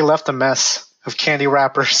maybe they left a mess of candy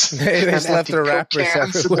wrappers. They just left their wrappers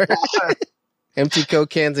everywhere. Empty Coke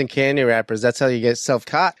cans and candy wrappers. That's how you get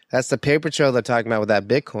self-caught. That's the paper trail they're talking about with that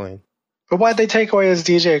Bitcoin. But why'd they take away his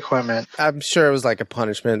DJ equipment? I'm sure it was like a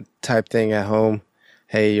punishment type thing at home.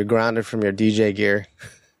 hey, you're grounded from your DJ gear.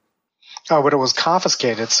 Oh, but it was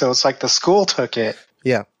confiscated, so it's like the school took it.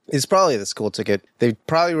 Yeah, it's probably the school took it. They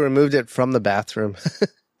probably removed it from the bathroom,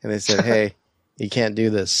 and they said, hey, you can't do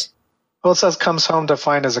this. Well, it says comes home to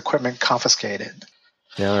find his equipment confiscated.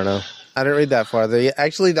 Yeah, I don't know. I didn't read that far.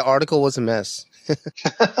 Actually, the article was a mess.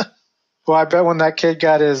 Well, I bet when that kid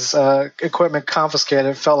got his equipment confiscated,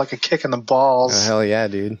 it felt like a kick in the balls. Oh, hell yeah,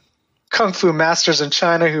 dude. Kung Fu masters in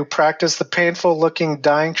China who practice the painful-looking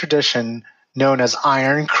dying tradition known as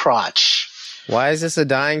Iron Crotch. Why is this a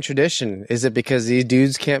dying tradition? Is it because these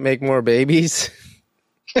dudes can't make more babies?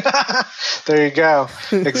 There you go.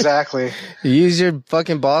 Exactly. You use your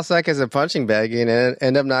fucking ball sack as a punching bag and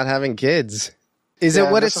end up not having kids. Is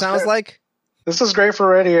it what it sounds like? This is great for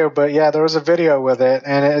radio, but yeah, there was a video with it,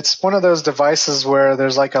 and it's one of those devices where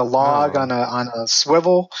there's like a log on a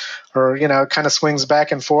swivel, or it kind of swings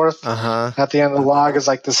back and forth. At the end of the log is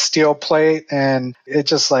like this steel plate, and it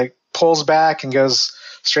just like pulls back and goes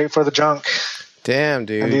straight for the junk. Damn,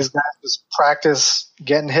 dude. And these guys just practice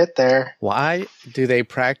getting hit there. Why do they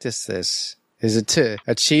practice this? Is it to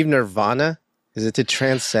achieve nirvana? Is it to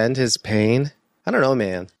transcend his pain? I don't know,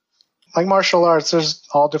 man. Like martial arts, there's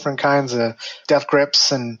all different kinds of death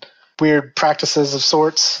grips and weird practices of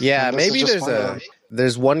sorts. Yeah, maybe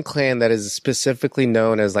there's one clan that is specifically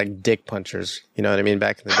known as like dick punchers. You know what I mean?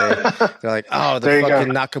 Back in the day, they're like, oh, the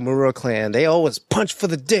fucking Nakamura clan. They always punch for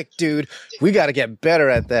the dick, dude. We got to get better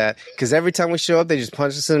at that because every time we show up, they just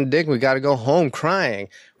punch us in the dick. We got to go home crying.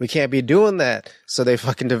 We can't be doing that. So they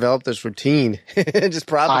fucking developed this routine. Just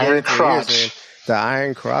propagated for years, man. The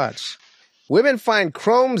Iron Crotch. Women find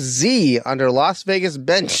Chrome Z under Las Vegas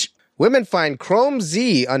bench. Women find Chrome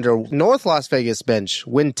Z under North Las Vegas bench.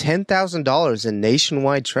 Win $10,000 in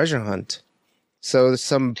nationwide treasure hunt. So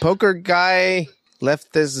some poker guy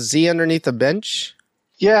left this Z underneath the bench?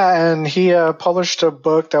 Yeah, and he published a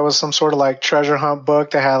book that was some sort of like treasure hunt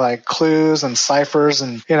book that had like clues and ciphers,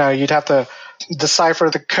 and you'd have to decipher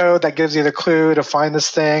the code that gives you the clue to find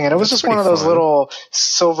this thing. And it was just one of those little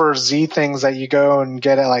silver Z things that you go and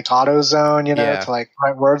get at like AutoZone, to like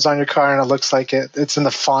write words on your car, and it looks like it's in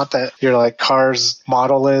the font that your like car's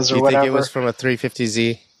model is or whatever. You think it was from a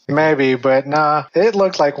 350Z? Maybe, but nah, it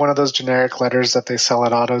looked like one of those generic letters that they sell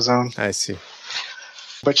at AutoZone. I see.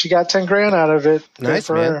 But she got 10 grand out of it. Nice,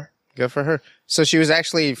 for her. Good for her. So she was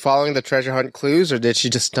actually following the treasure hunt clues, or did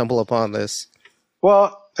she just stumble upon this?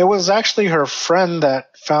 Well, it was actually her friend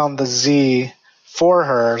that found the Z for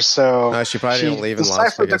her. So she probably didn't leave in Las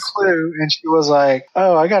Vegas. She deciphered the clue, and she was like,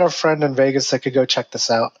 "Oh, I got a friend in Vegas that could go check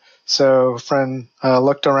this out." So, friend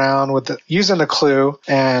looked around using the clue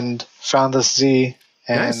and found this Z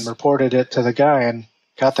and reported it to the guy and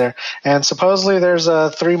got there. And supposedly there's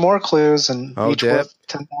 3 more clues, and each worth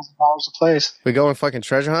 $10,000 a place. We going fucking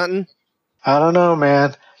treasure hunting? I don't know,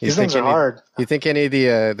 man. These things are hard. You think any of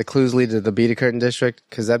the clues lead to the Beta Curtain District?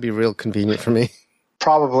 Because that'd be real convenient for me.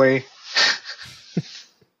 Probably.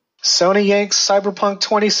 Sony yanks Cyberpunk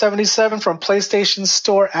 2077 from PlayStation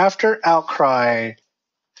Store after outcry.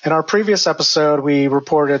 In our previous episode, we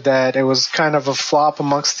reported that it was kind of a flop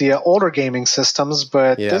amongst the older gaming systems,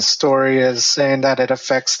 but this story is saying that it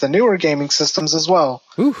affects the newer gaming systems as well.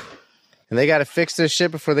 Ooh. And they got to fix this shit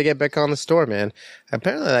before they get back on the store, man.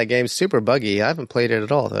 Apparently that game's super buggy. I haven't played it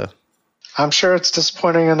at all, though. I'm sure it's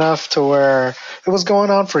disappointing enough to where it was going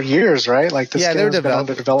on for years, right? Like this game's been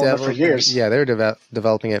under development for years. Yeah, they were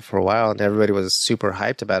developing it for a while, and everybody was super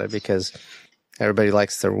hyped about it because everybody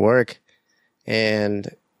likes their work. And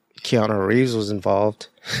Keanu Reeves was involved.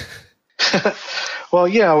 Well,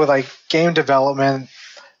 with like game development,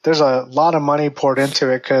 there's a lot of money poured into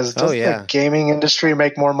it because doesn't the gaming industry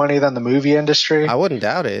make more money than the movie industry? I wouldn't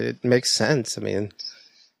doubt it. It makes sense. I mean,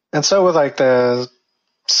 and so with like the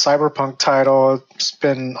Cyberpunk title, it's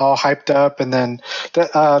been all hyped up, and then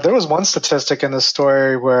there was one statistic in the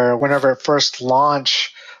story where whenever it first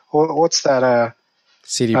launched, what's that?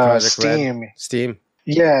 CD Projekt Steam. Red. Steam.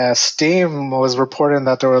 Yeah, Steam was reporting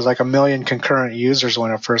that there was like 1 million concurrent users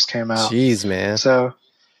when it first came out. Jeez, man. So,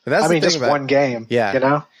 just one game.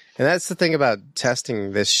 Yeah. And that's the thing about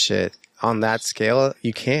testing this shit on that scale.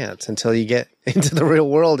 You can't until you get into the real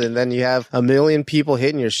world, and then you have 1 million people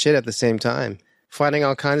hitting your shit at the same time, finding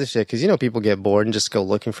all kinds of shit. Because people get bored and just go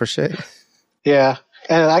looking for shit. Yeah.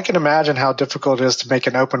 And I can imagine how difficult it is to make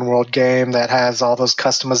an open world game that has all those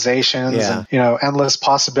customizations and, endless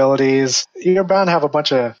possibilities. You're bound to have a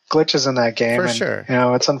bunch of glitches in that game. For sure.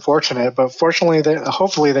 It's unfortunate, but fortunately,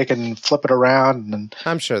 hopefully they can flip it around and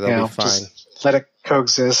I'm sure they'll be fine. Just let it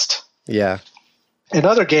coexist. Yeah. In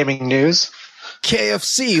other gaming news,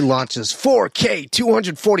 KFC launches 4K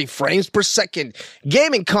 240 frames per second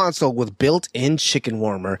gaming console with built-in chicken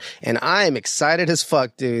warmer. And I am excited as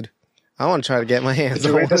fuck, dude. I want to try to get my hands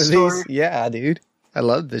on one of these. Yeah, dude. I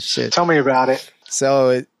love this shit. Tell me about it.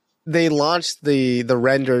 So they launched the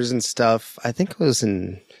renders and stuff, I think it was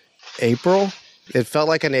in April. It felt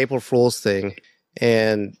like an April Fool's thing.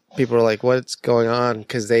 And people were like, what's going on?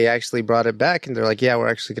 Because they actually brought it back and they're like, yeah, we're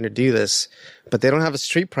actually going to do this. But they don't have a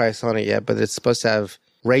street price on it yet, but it's supposed to have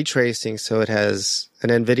ray tracing. So it has an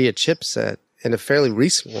NVIDIA chipset and a fairly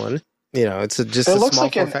recent one. You know, it's just a small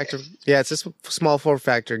form factor. Yeah, it's a small form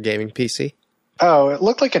factor gaming PC. Oh, it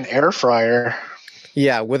looked like an air fryer.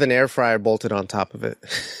 Yeah, with an air fryer bolted on top of it.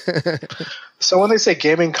 So when they say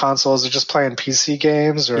gaming consoles, they're just playing PC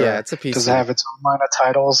games? Or yeah, it's a PC. Does it have its own line of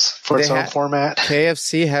titles for its own format?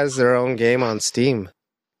 KFC has their own game on Steam.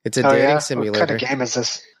 It's a dating simulator. What kind of game is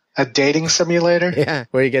this? A dating simulator? Yeah,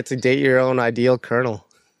 where you get to date your own ideal colonel.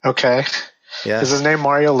 Okay. Yeah. Is his name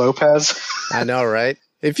Mario Lopez? I know, right?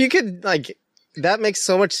 If you could, like, that makes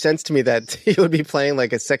so much sense to me that he would be playing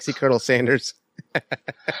like a sexy Colonel Sanders.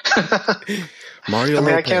 Mario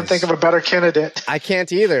Lopez. I can't think of a better candidate. I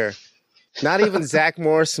can't either. Not even Zach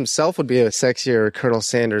Morris himself would be a sexier Colonel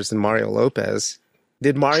Sanders than Mario Lopez.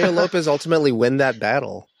 Did Mario Lopez ultimately win that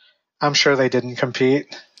battle? I'm sure they didn't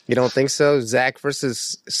compete. You don't think so? Zach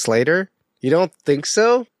versus Slater? You don't think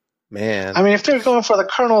so? Man. I mean, if they're going for the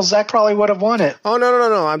Colonel, Zach probably would have won it. Oh,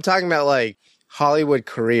 no. I'm talking about, like, Hollywood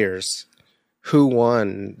careers. Who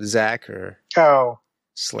won, Zach or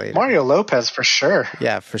Slater? Mario Lopez for sure.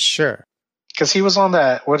 Yeah, for sure. Because he was on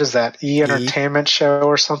that, what is that, Entertainment show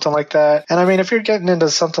or something like that. And I mean, if you're getting into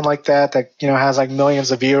something like that, you know, has like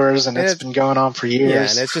millions of viewers and it's been going on for years. Yeah,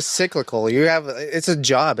 and it's just cyclical. It's a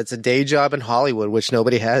job. It's a day job in Hollywood, which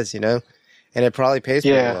nobody has, you know? And it probably pays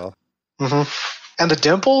pretty well. Mm-hmm. And the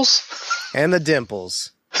dimples? And the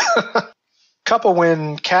dimples. Couple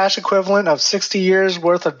win cash equivalent of 60 years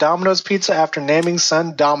worth of Domino's pizza after naming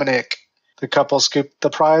son Dominic. The couple scooped the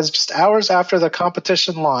prize just hours after the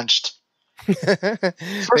competition launched.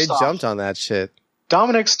 They jumped on that shit.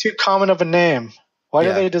 Dominic's too common of a name. Why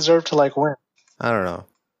do they deserve to like win? I don't know.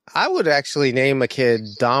 I would actually name a kid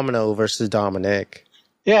Domino versus Dominic.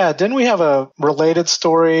 Yeah, didn't we have a related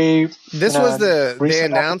story? This was they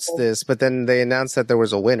announced this, but then they announced that there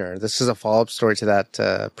was a winner. This is a follow-up story to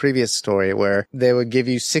that previous story where they would give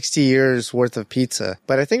you 60 years worth of pizza.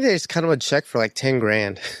 But I think they just cut them a check for like 10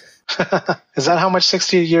 grand. Is that how much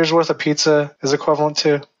 60 years worth of pizza is equivalent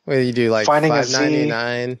to? Well, you do like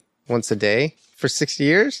 $5.99 once a day for 60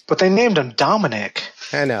 years? But they named him Dominic.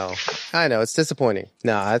 I know. It's disappointing.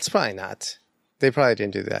 No, it's probably not. They probably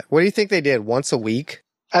didn't do that. What do you think they did? Once a week?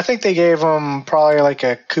 I think they gave him probably like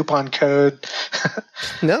a coupon code.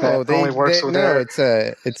 No, they only works with no. It's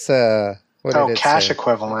what did it cash say?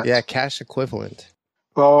 Equivalent. Yeah, cash equivalent.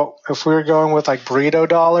 Well, if we were going with like burrito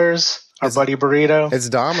dollars, our buddy burrito, it's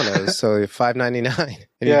Domino's, so $5.99, and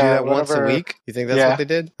you do that once a week. You think that's what they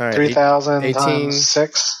did? All right, 3,000 times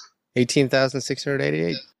 6,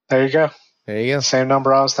 18,688. There you go. There you go. Same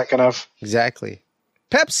number I was thinking of. Exactly.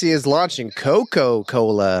 Pepsi is launching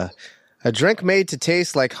Coca-Cola, a drink made to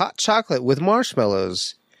taste like hot chocolate with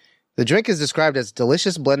marshmallows. The drink is described as a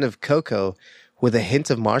delicious blend of cocoa with a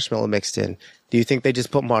hint of marshmallow mixed in. Do you think they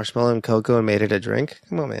just put marshmallow and cocoa and made it a drink?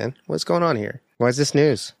 Come on, man. What's going on here? Why is this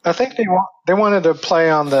news? I think they wanted to play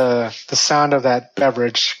on the sound of that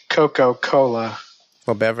beverage, Coca-Cola.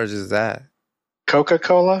 What beverage is that?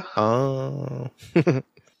 Coca-Cola? Oh.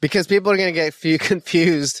 Because people are going to get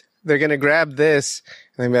confused. They're going to grab this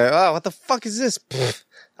and they'll be like, oh, what the fuck is this? Pfft,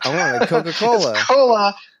 I want a Coca-Cola. It's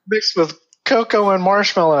cola mixed with cocoa and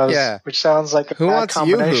marshmallows. Yeah. Which sounds like a bad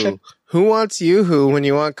combination. Who wants Yoo-hoo when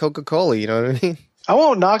you want Coca-Cola? You know what I mean? I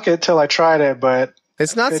won't knock it till I tried it, but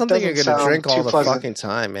it's not something you're going to drink all the fucking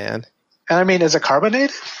time, man. And I mean, is it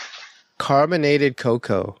carbonated? Carbonated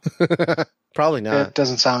cocoa. Probably not. It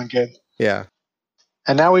doesn't sound good. Yeah.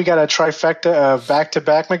 And now we got a trifecta of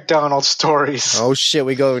back-to-back McDonald's stories. Oh, shit.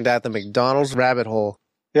 We go down the McDonald's rabbit hole.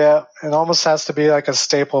 Yeah. It almost has to be like a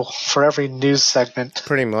staple for every news segment.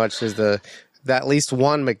 Pretty much is at least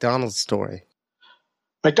one McDonald's story.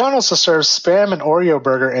 McDonald's serves Spam and Oreo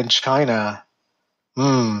burger in China.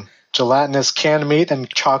 Gelatinous canned meat and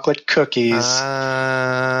chocolate cookies.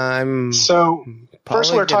 So,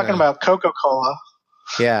 first we're talking about Coca-Cola.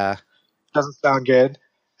 Yeah. Doesn't sound good.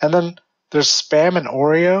 And then there's Spam and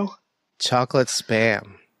Oreo. Chocolate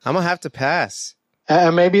Spam. I'm going to have to pass.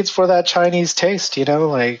 And maybe it's for that Chinese taste, you know,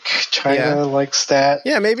 like China likes that.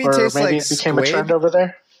 Yeah, maybe it tastes like it became squid, a trend over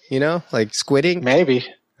there. You know, like squidding. Maybe.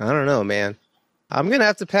 I don't know, man. I'm going to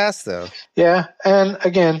have to pass, though. Yeah, and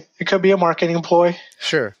again, it could be a marketing ploy.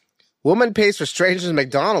 Sure. Woman pays for strangers at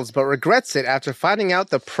McDonald's, but regrets it after finding out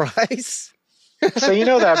the price. So you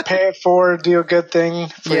know that pay it forward, do a good thing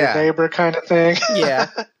for your neighbor kind of thing?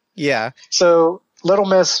 Yeah. So Little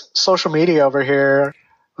Miss social media over here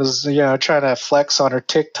was, trying to flex on her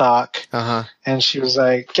TikTok. And she was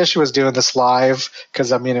like, I guess she was doing this live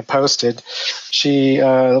because, it posted. She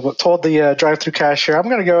told the drive-thru cashier, I'm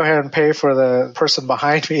going to go ahead and pay for the person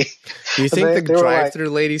behind me. Do you think the drive-thru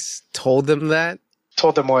ladies told them that?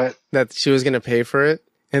 Told them what? That she was going to pay for it?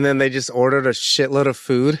 And then they just ordered a shitload of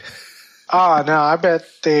food? Oh, no, I bet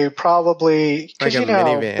they probably... Because, like a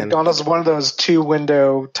minivan. McDonald's is one of those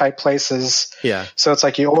 2-window type places. Yeah. So it's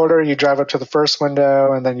like you order, you drive up to the first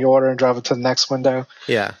window, and then you order and drive up to the next window.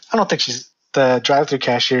 Yeah. I don't think the drive-thru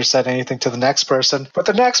cashier said anything to the next person. But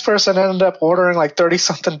the next person ended up ordering like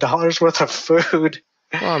 $30-something worth of food.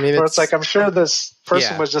 Well, it's like, I'm sure this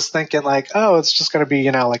person was just thinking like, oh, it's just going to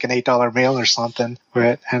be, like an $8 meal or something.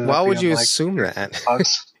 Why would you assume that?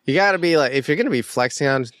 You got to be like, if you're going to be flexing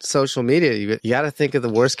on social media, you got to think of the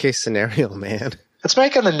worst case scenario, man. It's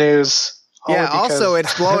making the news. Yeah, also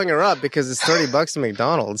it's blowing her up because it's $30 at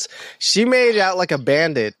McDonald's. She made out like a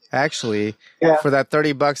bandit, actually, for that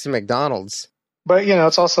 $30 at McDonald's. But,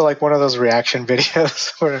 it's also like one of those reaction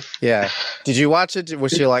videos where... Yeah. Did you watch it?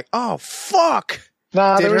 Was she like, oh, fuck?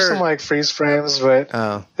 Nah, there were some like freeze frames, but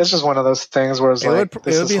it's just one of those things where it's like, it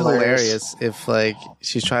would be hilarious if like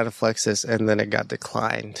she's trying to flex this and then it got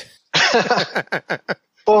declined.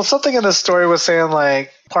 Well, something in the story was saying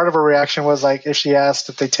like part of her reaction was like if she asked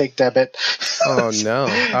if they take debit. Oh no!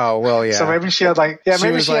 Oh well, yeah. So maybe she had like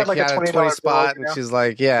maybe she had like a $20 spot, and she's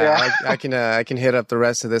like, I can hit up the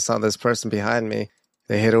rest of this on this person behind me.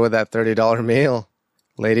 They hit her with that $30 meal.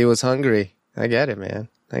 Lady was hungry. I get it, man.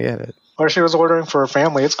 I get it. Or she was ordering for her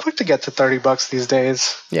family. It's quick to get to $30 these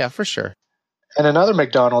days. Yeah, for sure. And another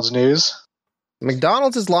McDonald's news.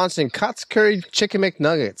 McDonald's is launching Crotch Curry Chicken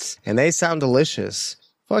McNuggets, and they sound delicious.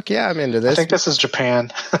 Fuck yeah, I'm into this. I think this is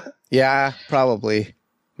Japan. Yeah, probably.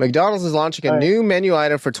 McDonald's is launching a new menu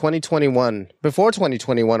item for 2021. Before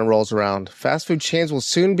 2021 rolls around, fast food chains will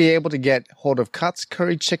soon be able to get hold of Crotch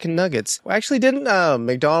Curry Chicken Nuggets. Well, actually, didn't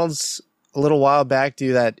McDonald's a little while back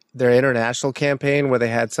do their international campaign where they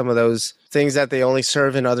had some of those things that they only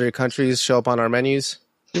serve in other countries show up on our menus?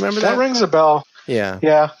 You remember that? That rings a bell. Yeah.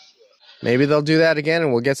 Yeah. Maybe they'll do that again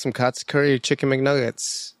and we'll get some Crotch Curry Chicken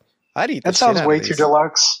McNuggets. I'd eat that. That sounds way too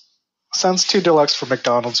deluxe. Sounds too deluxe for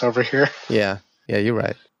McDonald's over here. Yeah. Yeah, you're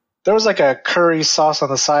right. There was like a curry sauce on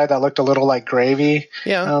the side that looked a little like gravy.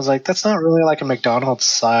 Yeah. And I was like, that's not really like a McDonald's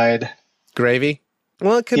side. Gravy?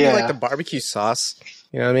 Well, it could be like the barbecue sauce.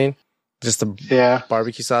 You know what I mean? Just the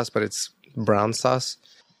barbecue sauce, but it's brown sauce.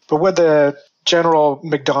 But with the general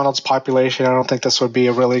McDonald's population, I don't think this would be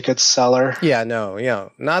a really good seller. Yeah,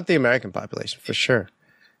 no, not the American population, for sure.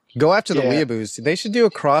 Go after the weeaboos. They should do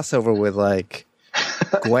a crossover with, like,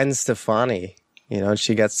 Gwen Stefani. And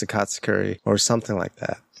she gets the Crotch Curry or something like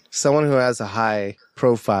that. Someone who has a high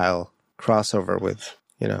profile crossover with,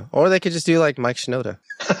 Or they could just do, like, Mike Shinoda.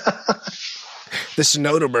 The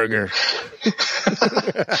Shinoda burger.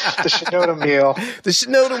 The Shinoda meal. The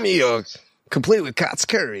Shinoda meal. Complete with Crotch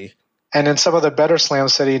Curry. And in some of the better Slam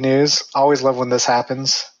City news, always love when this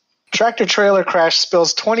happens. Tractor trailer crash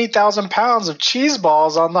spills 20,000 pounds of cheese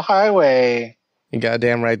balls on the highway. You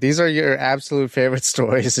goddamn right. These are your absolute favorite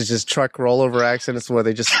stories. It's just truck rollover accidents where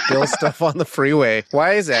they just spill stuff on the freeway.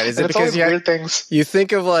 Why is that? Is it because you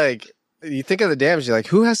think of the damage, you're like,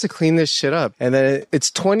 who has to clean this shit up? And then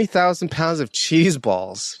it's 20,000 pounds of cheese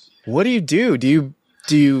balls. What do? Do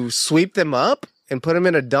you sweep them up and put them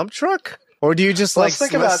in a dump truck? Or do you just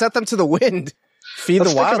set them to the wind? Feed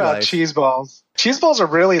the wildlife. Think about cheese balls. Cheese balls are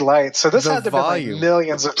really light, so this had to be like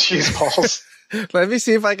millions of cheese balls. Let me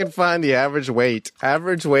see if I can find the average weight.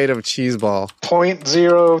 Average weight of a cheese ball.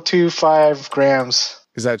 0.025 grams.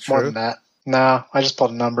 Is that true? More than that. No, I just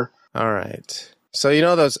pulled a number. All right. So you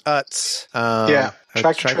know those Utz.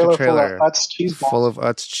 Tractor trailer full of Utz cheese balls. Full of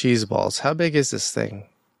Utz cheese balls. How big is this thing?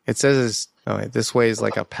 It says this weighs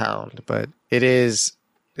like a pound, but it is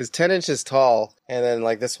 10 inches tall and then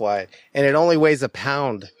like this wide. And it only weighs a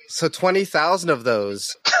pound. So 20,000 of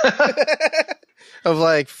those. Of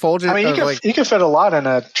like folded. I mean, you can fit a lot in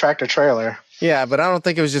a tractor trailer. Yeah, but I don't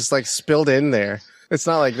think it was just like spilled in there. It's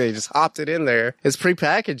not like they just hopped it in there. It's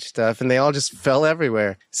prepackaged stuff and they all just fell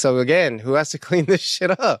everywhere. So again, who has to clean this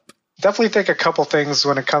shit up? definitely think a couple things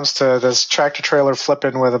when it comes to this tractor trailer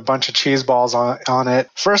flipping with a bunch of cheese balls on it.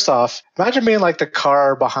 First off, imagine being like the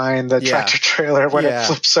car behind the tractor trailer when it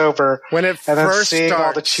flips over. When it and first then seeing starts,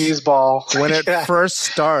 all the cheese ball. When it first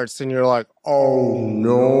starts and you're like, oh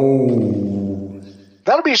no.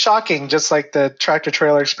 That'll be shocking, just like the tractor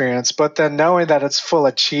trailer experience. But then knowing that it's full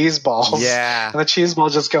of cheese balls. Yeah. And the cheese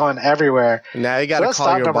balls just going everywhere. Now you got to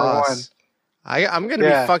call your boss. I'm going to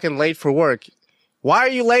be fucking late for work. Why are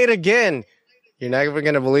you late again? You're never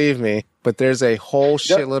going to believe me, but there's a whole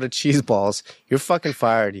shitload of cheese balls. You're fucking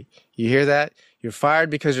fired. You hear that? You're fired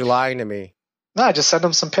because you're lying to me. No, just send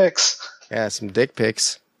them some pics. Yeah, some dick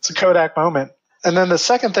pics. It's a Kodak moment. And then the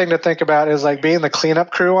second thing to think about is like being the cleanup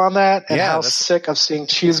crew on that and how sick of seeing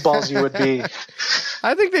cheese balls you would be.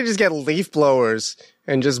 I think they just get leaf blowers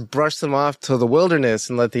and just brush them off to the wilderness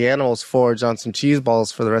and let the animals forage on some cheese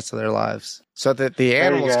balls for the rest of their lives so that the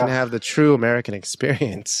animals can have the true American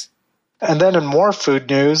experience. And then in more food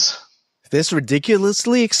news, this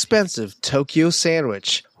ridiculously expensive Tokyo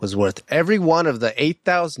sandwich was worth every one of the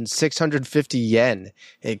 8,650 yen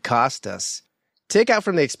it cost us. Takeout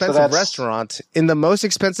from the expensive restaurant in the most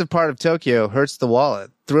expensive part of Tokyo hurts the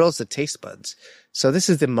wallet, thrills the taste buds. So this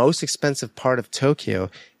is the most expensive part of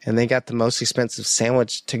Tokyo, and they got the most expensive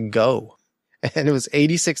sandwich to go. And it was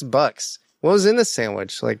 $86. What was in the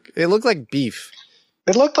sandwich? Like, it looked like beef.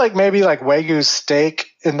 It looked like maybe like Wagyu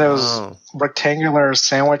steak in those rectangular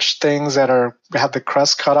sandwich things that have the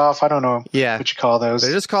crust cut off. I don't know what you call those.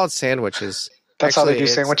 They're just called sandwiches. That's how they do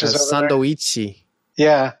sandwiches over there? Sandoichi.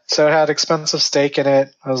 Yeah, so it had expensive steak in it.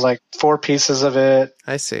 It was like 4 pieces of it.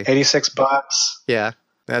 I see. $86. Yeah,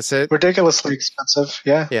 that's it. Ridiculously expensive.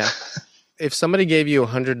 Yeah. Yeah. If somebody gave you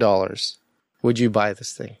 $100, would you buy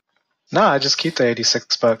this thing? No, I just keep the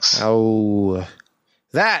 $86. Oh,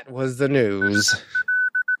 that was the news.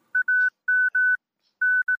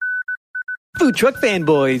 Food truck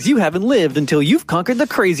fanboys, you haven't lived until you've conquered the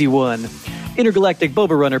crazy one. Intergalactic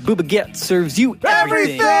Boba Runner Booba Get serves you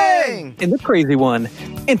everything in the crazy one.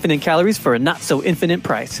 Infinite calories for a not-so-infinite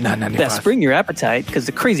price. Best spring your appetite, because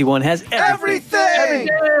the crazy one has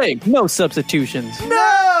everything! No substitutions.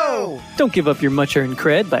 No! Don't give up your much-earned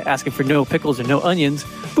cred by asking for no pickles or no onions.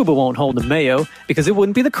 Booba won't hold the mayo, because it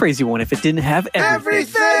wouldn't be the crazy one if it didn't have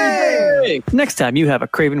everything! Next time you have a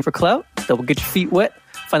craving for clout, double get your feet wet,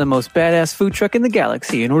 find the most badass food truck in the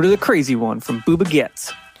galaxy, and order the crazy one from Booba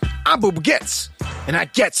Gets. I'm Booba Gets, and I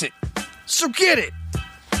gets it. So get it.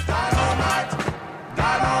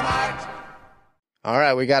 All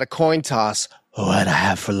right, we got a coin toss. What I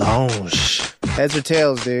have for lunch? Heads or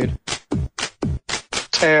tails, dude?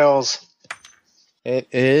 Tails. It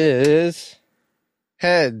is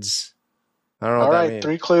heads. I don't know what that means.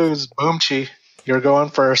 3 clues. Boomchi, you're going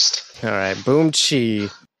first. All right,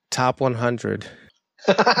 Boomchi, top 100.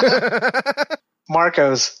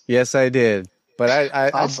 Marcos. Yes, I did. But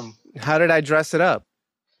awesome. How did I dress it up?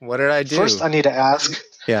 What did I do? First, I need to ask.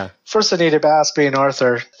 Yeah. First, I need to ask, being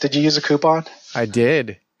Arthur, did you use a coupon? I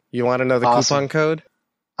did. You want to know the coupon code?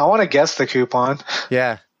 I want to guess the coupon.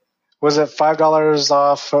 Yeah. Was it $5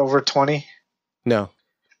 off over 20? No.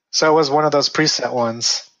 So it was one of those preset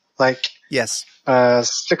ones, like yes,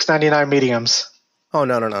 $6.99 mediums. Oh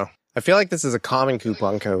no! I feel like this is a common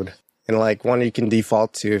coupon code, and like one you can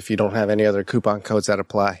default to if you don't have any other coupon codes that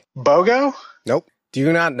apply. BOGO? Nope. Do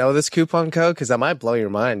you not know this coupon code? Because that might blow your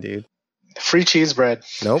mind, dude. Free cheese bread.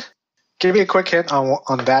 Nope. Give me a quick hint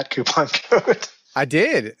on that coupon code. I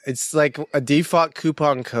did. It's like a default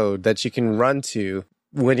coupon code that you can run to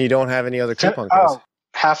when you don't have any other coupon codes. Oh,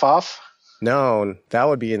 half off? No, that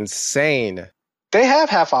would be insane. They have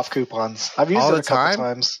half off coupons. I've used it a couple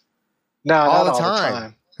times. No, not all the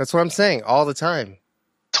time. That's what I'm saying. All the time.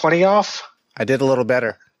 20 off? I did a little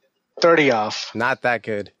better. 30 off. Not that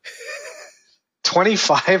good.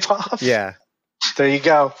 25 off? Yeah. There you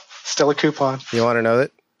go. Still a coupon. You want to know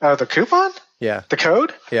it? Oh, the coupon? Yeah. The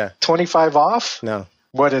code? Yeah. 25 off? No.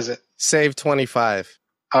 What is it? Save 25.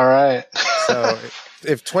 All right. So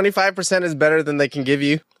if 25% is better than they can give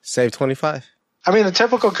you, save 25. I mean, the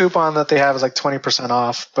typical coupon that they have is like 20%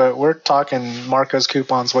 off, but we're talking Marco's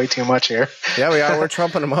coupons way too much here. Yeah, we are. We're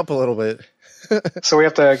trumping them up a little bit. So we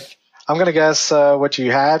have to, I'm going to guess what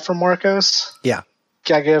you had from Marcos. Yeah.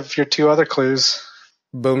 Gotta give your 2 other clues.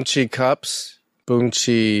 Boomchi cups.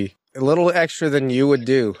 Boomchi, a little extra than you would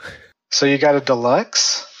do. So you got a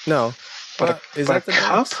deluxe? No. Is that the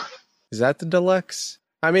cup? Deluxe? Is that the deluxe?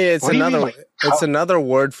 I mean, it's another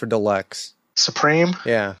word for deluxe. Supreme?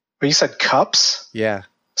 Yeah. But you said cups? Yeah.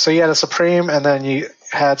 So you had a Supreme and then you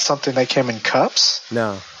had something that came in cups?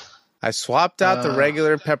 No. I swapped out the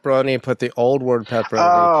regular pepperoni and put the old word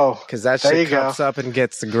pepperoni. Because that shit cups up and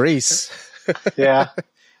gets the grease. Yeah.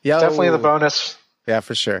 Definitely the bonus. Yeah,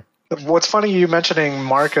 for sure. What's funny you mentioning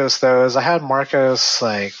Marcos, though, is I had Marcos,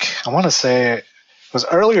 I want to say it was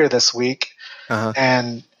earlier this week.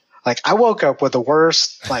 And I woke up with the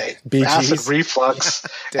worst acid reflux.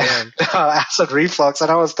 Damn. Acid reflux. And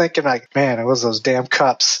I was thinking man, it was those damn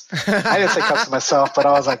cups. I didn't say cups to myself, but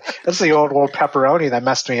I was like, it's the old world pepperoni that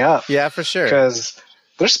messed me up. Yeah, for sure. Because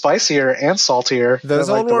they're spicier and saltier. Those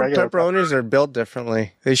old world pepperonis are built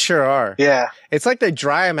differently. They sure are. Yeah. It's like they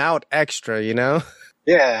dry them out extra, you know?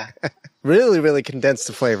 Yeah. Really, really condense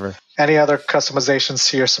the flavor. Any other customizations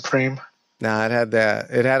to your Supreme? Nah, it had that.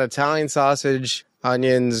 It had Italian sausage,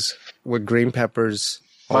 onions with green peppers,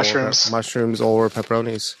 mushrooms, or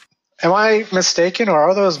pepperonis. Am I mistaken, or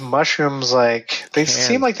are those mushrooms they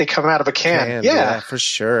seem like they come out of a can? Yeah, for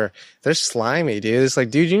sure. They're slimy, dude. It's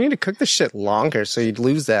dude, you need to cook this shit longer so you'd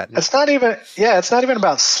lose that. It's not even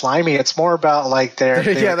about slimy. It's more about they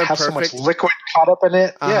have so much liquid caught up in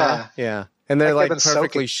it. Yeah. And they're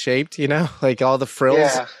perfectly shaped, you know? All the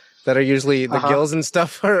frills that are usually the gills and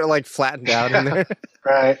stuff are flattened out in there.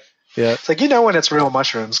 Right. Yeah. It's when it's real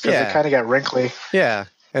mushrooms because they kind of get wrinkly. Yeah.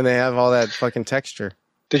 And they have all that fucking texture.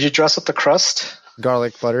 Did you dress up the crust?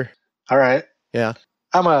 Garlic butter. All right. Yeah.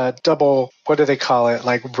 I'm a double, what do they call it?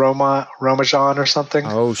 Parmesan or something?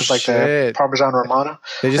 Oh, it's shit. The Parmesan Romano.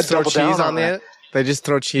 They just throw cheese on it? They just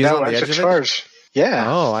throw cheese on the edge of it? Yeah.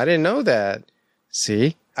 Oh, I didn't know that.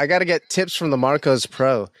 See? I got to get tips from the Marcos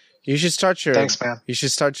Pro. You should start your... Thanks, man. You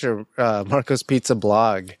should start your Marcos Pizza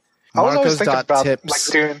blog. I was always thinking about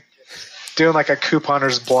doing a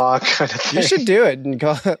couponer's blog kind of thing. You should do it and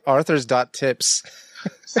call it Arthur's.tips.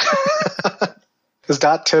 Is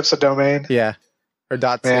 .tips a domain? Yeah. Or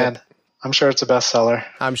 .tip. Man, I'm sure it's a bestseller.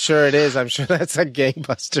 I'm sure it is. I'm sure that's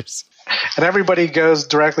gangbusters. And everybody goes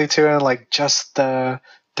directly to it and just the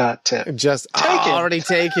 .tip. Just already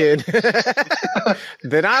taken.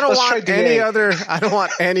 Then I don't want any other. I don't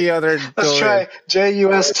want any other. Let's try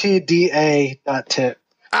JUSTDA.tip.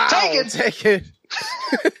 Taken.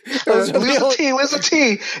 Where's the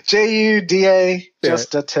T? JUDA.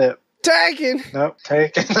 Just a tip. Taken. Nope,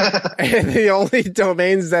 taken. And the only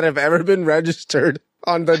domains that have ever been registered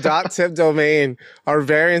on the .tip domain are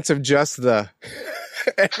variants of just the.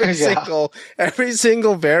 Every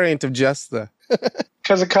single variant of just the.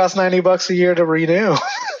 Because it costs $90 a year to renew.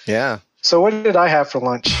 Yeah. So what did I have for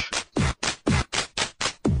lunch?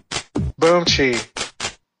 Boom chi.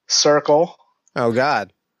 Circle. Oh,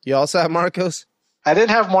 God. You also have Marcos? I didn't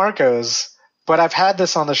have Marcos, but I've had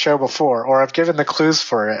this on the show before, or I've given the clues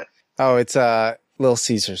for it. Oh, it's Little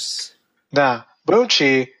Caesars. Nah. Boom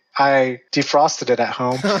chi, I defrosted it at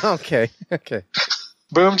home. Okay.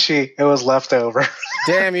 Boom chi, it was leftover.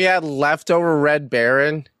 Damn, you had leftover Red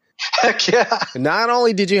Baron? Heck yeah. Not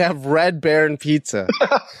only did you have Red Baron pizza,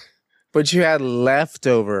 but you had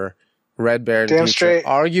leftover Red Baron pizza. Straight.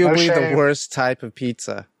 Arguably the worst type of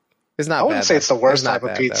pizza. It's not bad. I wouldn't say it's the worst type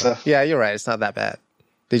of pizza. Though. Yeah, you're right. It's not that bad.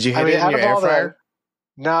 Did you hit it in your air fryer?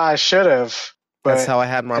 Nah, I should have. That's how I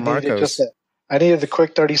had my Marcos. I needed the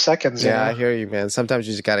quick 30 seconds. Yeah, I hear you, man. Sometimes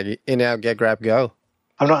you just got to get in, out, get, grab, go.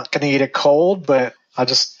 I'm not going to eat it cold, but I'll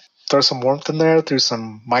just throw some warmth in there through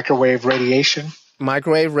some microwave radiation.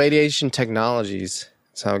 Microwave radiation technologies.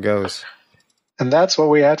 That's how it goes. And that's what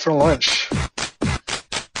we had for lunch.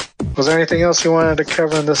 Was there anything else you wanted to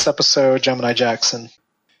cover in this episode, Gemini Jackson?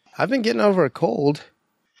 I've been getting over a cold.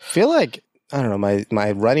 I feel like, I don't know,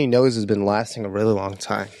 my runny nose has been lasting a really long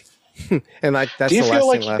time. And that's the last thing left. Do you feel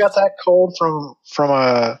like you got that cold from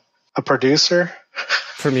a producer?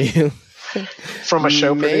 From you? From a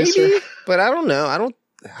show producer? Maybe, but I don't know. I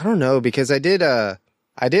don't know, because I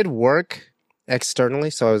did work externally,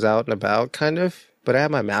 so I was out and about kind of, but I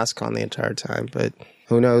had my mask on the entire time. But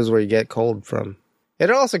who knows where you get cold from? It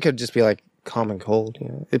also could just be like common cold. You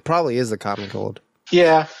know? It probably is the common cold.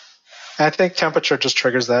 Yeah. I think temperature just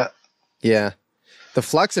triggers that. Yeah. The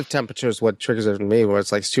flux of temperature is what triggers it for me, where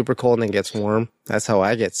it's like super cold and then gets warm. That's how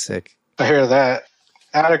I get sick. I hear that.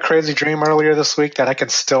 I had a crazy dream earlier this week that I can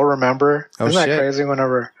still remember. Isn't that crazy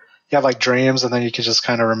whenever you have like dreams and then you can just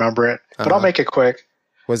kind of remember it? But I'll make it quick.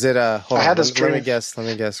 Was it hold on, had this dream. Let me guess.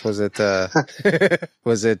 Was it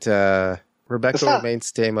Rebecca Romaine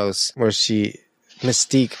Stamos, where she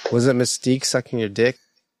Mystique? Was it Mystique sucking your dick?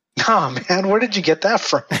 Oh man, where did you get that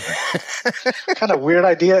from? Kind of weird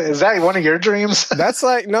idea. Is that one of your dreams? That's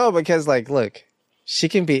no, because look, she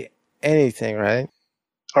can be anything, right?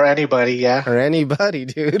 Or anybody, yeah. Or anybody,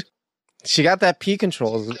 dude. She got that pee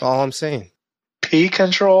control, is all I'm saying. Pee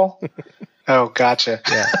control? Oh, gotcha.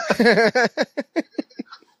 Yeah.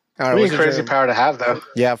 All right, Really crazy power to have, though.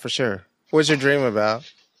 Yeah, for sure. What's your dream about?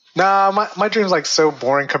 Nah, my dream's like so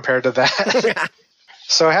boring compared to that.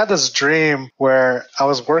 So I had this dream where I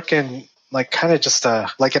was working like kind of just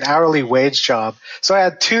like an hourly wage job. So I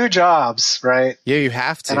had 2 jobs, right? Yeah, you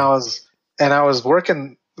have to. And I was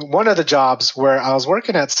working one of the jobs where I was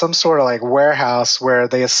working at some sort of like warehouse where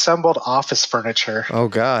they assembled office furniture. Oh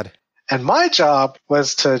God. And my job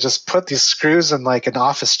was to just put these screws in like an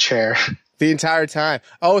office chair. The entire time.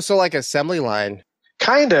 Oh, so like assembly line.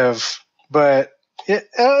 Kind of, but it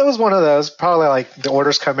was one of those. Probably like the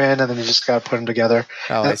orders come in and then you just got to put them together.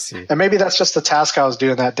 Oh, I see. And maybe that's just the task I was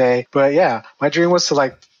doing that day. But yeah, my dream was to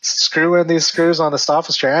like screw in these screws on this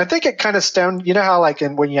office chair. And I think it kind of stemmed, you know how like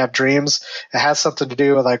when you have dreams, it has something to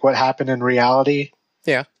do with like what happened in reality.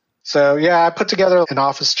 Yeah. So yeah, I put together an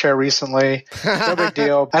office chair recently. No big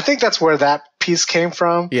deal. I think that's where that piece came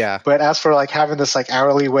from. Yeah. But as for like having this like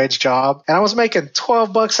hourly wage job, and I was making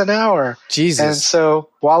 $12 an hour. Jesus. And so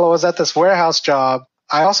while I was at this warehouse job,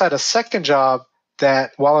 I also had a second job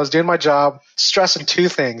that while I was doing my job, stressing 2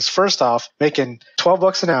 things. First off, making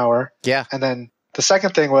 $12 an hour. Yeah. And then the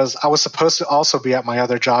second thing was I was supposed to also be at my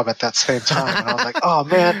other job at that same time. And I was like, oh,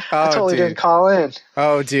 man, I totally didn't call in.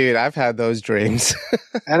 Oh, dude, I've had those dreams.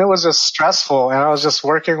 And it was just stressful. And I was just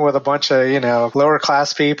working with a bunch of, lower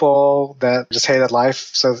class people that just hated life.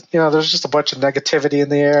 So, there's just a bunch of negativity in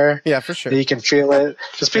the air. Yeah, for sure. You can feel it.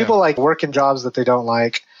 Just people like working jobs that they don't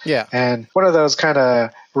like. Yeah. And one of those kind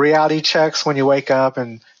of reality checks when you wake up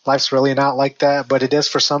and life's really not like that, but it is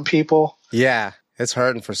for some people. Yeah. It's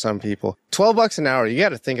hurting for some people. $12 an hour. You got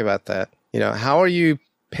to think about that. How are you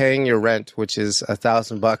paying your rent, which is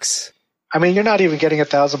 $1,000? I mean, you're not even getting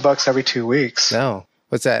 $1,000 every 2 weeks. No.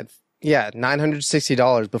 What's that? Yeah,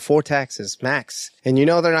 $960 before taxes, max. And they're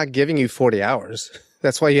not giving you 40 hours.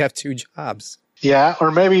 That's why you have 2 jobs. Yeah,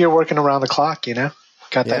 or maybe you're working around the clock,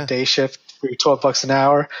 Got that day shift where you're $12 an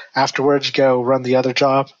hour. Afterwards, you go run the other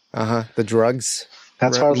job. The drugs.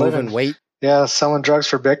 That's hard living. Weight. Yeah, selling drugs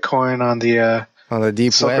for Bitcoin on the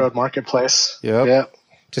deep Silk web. Road Marketplace. Yep.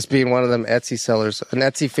 Just being one of them Etsy sellers, an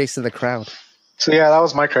Etsy face of the crowd. So yeah, that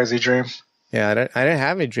was my crazy dream. Yeah, I didn't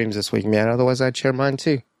have any dreams this week, man. Otherwise, I'd share mine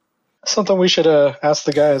too. Something we should ask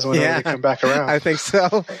the guys when they come back around. I think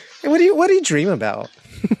so. Hey, what do you dream about?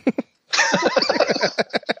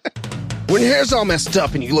 When your hair's all messed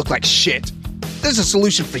up and you look like shit, there's a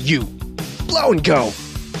solution for you. Blow and Go.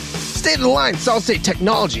 State-of-the-line solid-state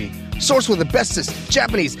technology. Sourced with the bestest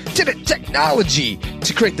Japanese technology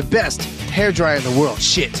to create the best hairdryer in the world.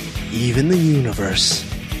 Shit, even the universe.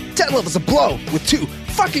 10 levels of blow with 2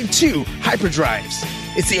 hyperdrives.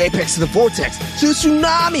 It's the apex of the vortex to the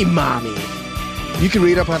tsunami, mommy. You can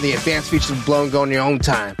read up on the advanced features of Blow and Go in your own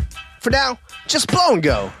time. For now, just Blow and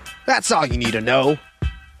Go. That's all you need to know.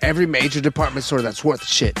 Every major department store that's worth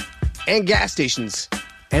shit. And gas stations.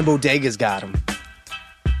 And bodegas got them.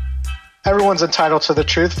 Everyone's entitled to the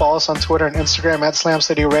truth. Follow us on Twitter and Instagram at Slam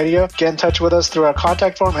City Radio. Get in touch with us through our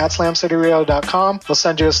contact form at slamcityradio.com. We'll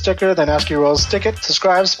send you a sticker, then ask you to roll a sticket.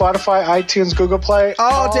 Subscribe, Spotify, iTunes, Google Play.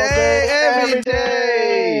 All day, every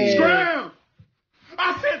day. Scram!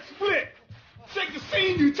 I said split. Shake the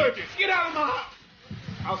scene, you turkeys. Get out of my house.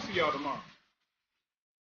 I'll see y'all tomorrow.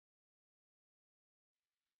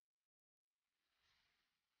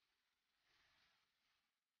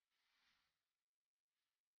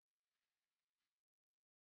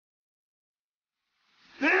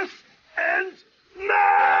 This ends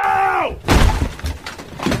now!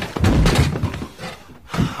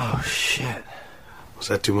 Oh, shit. Was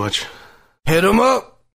that too much? Hit him up!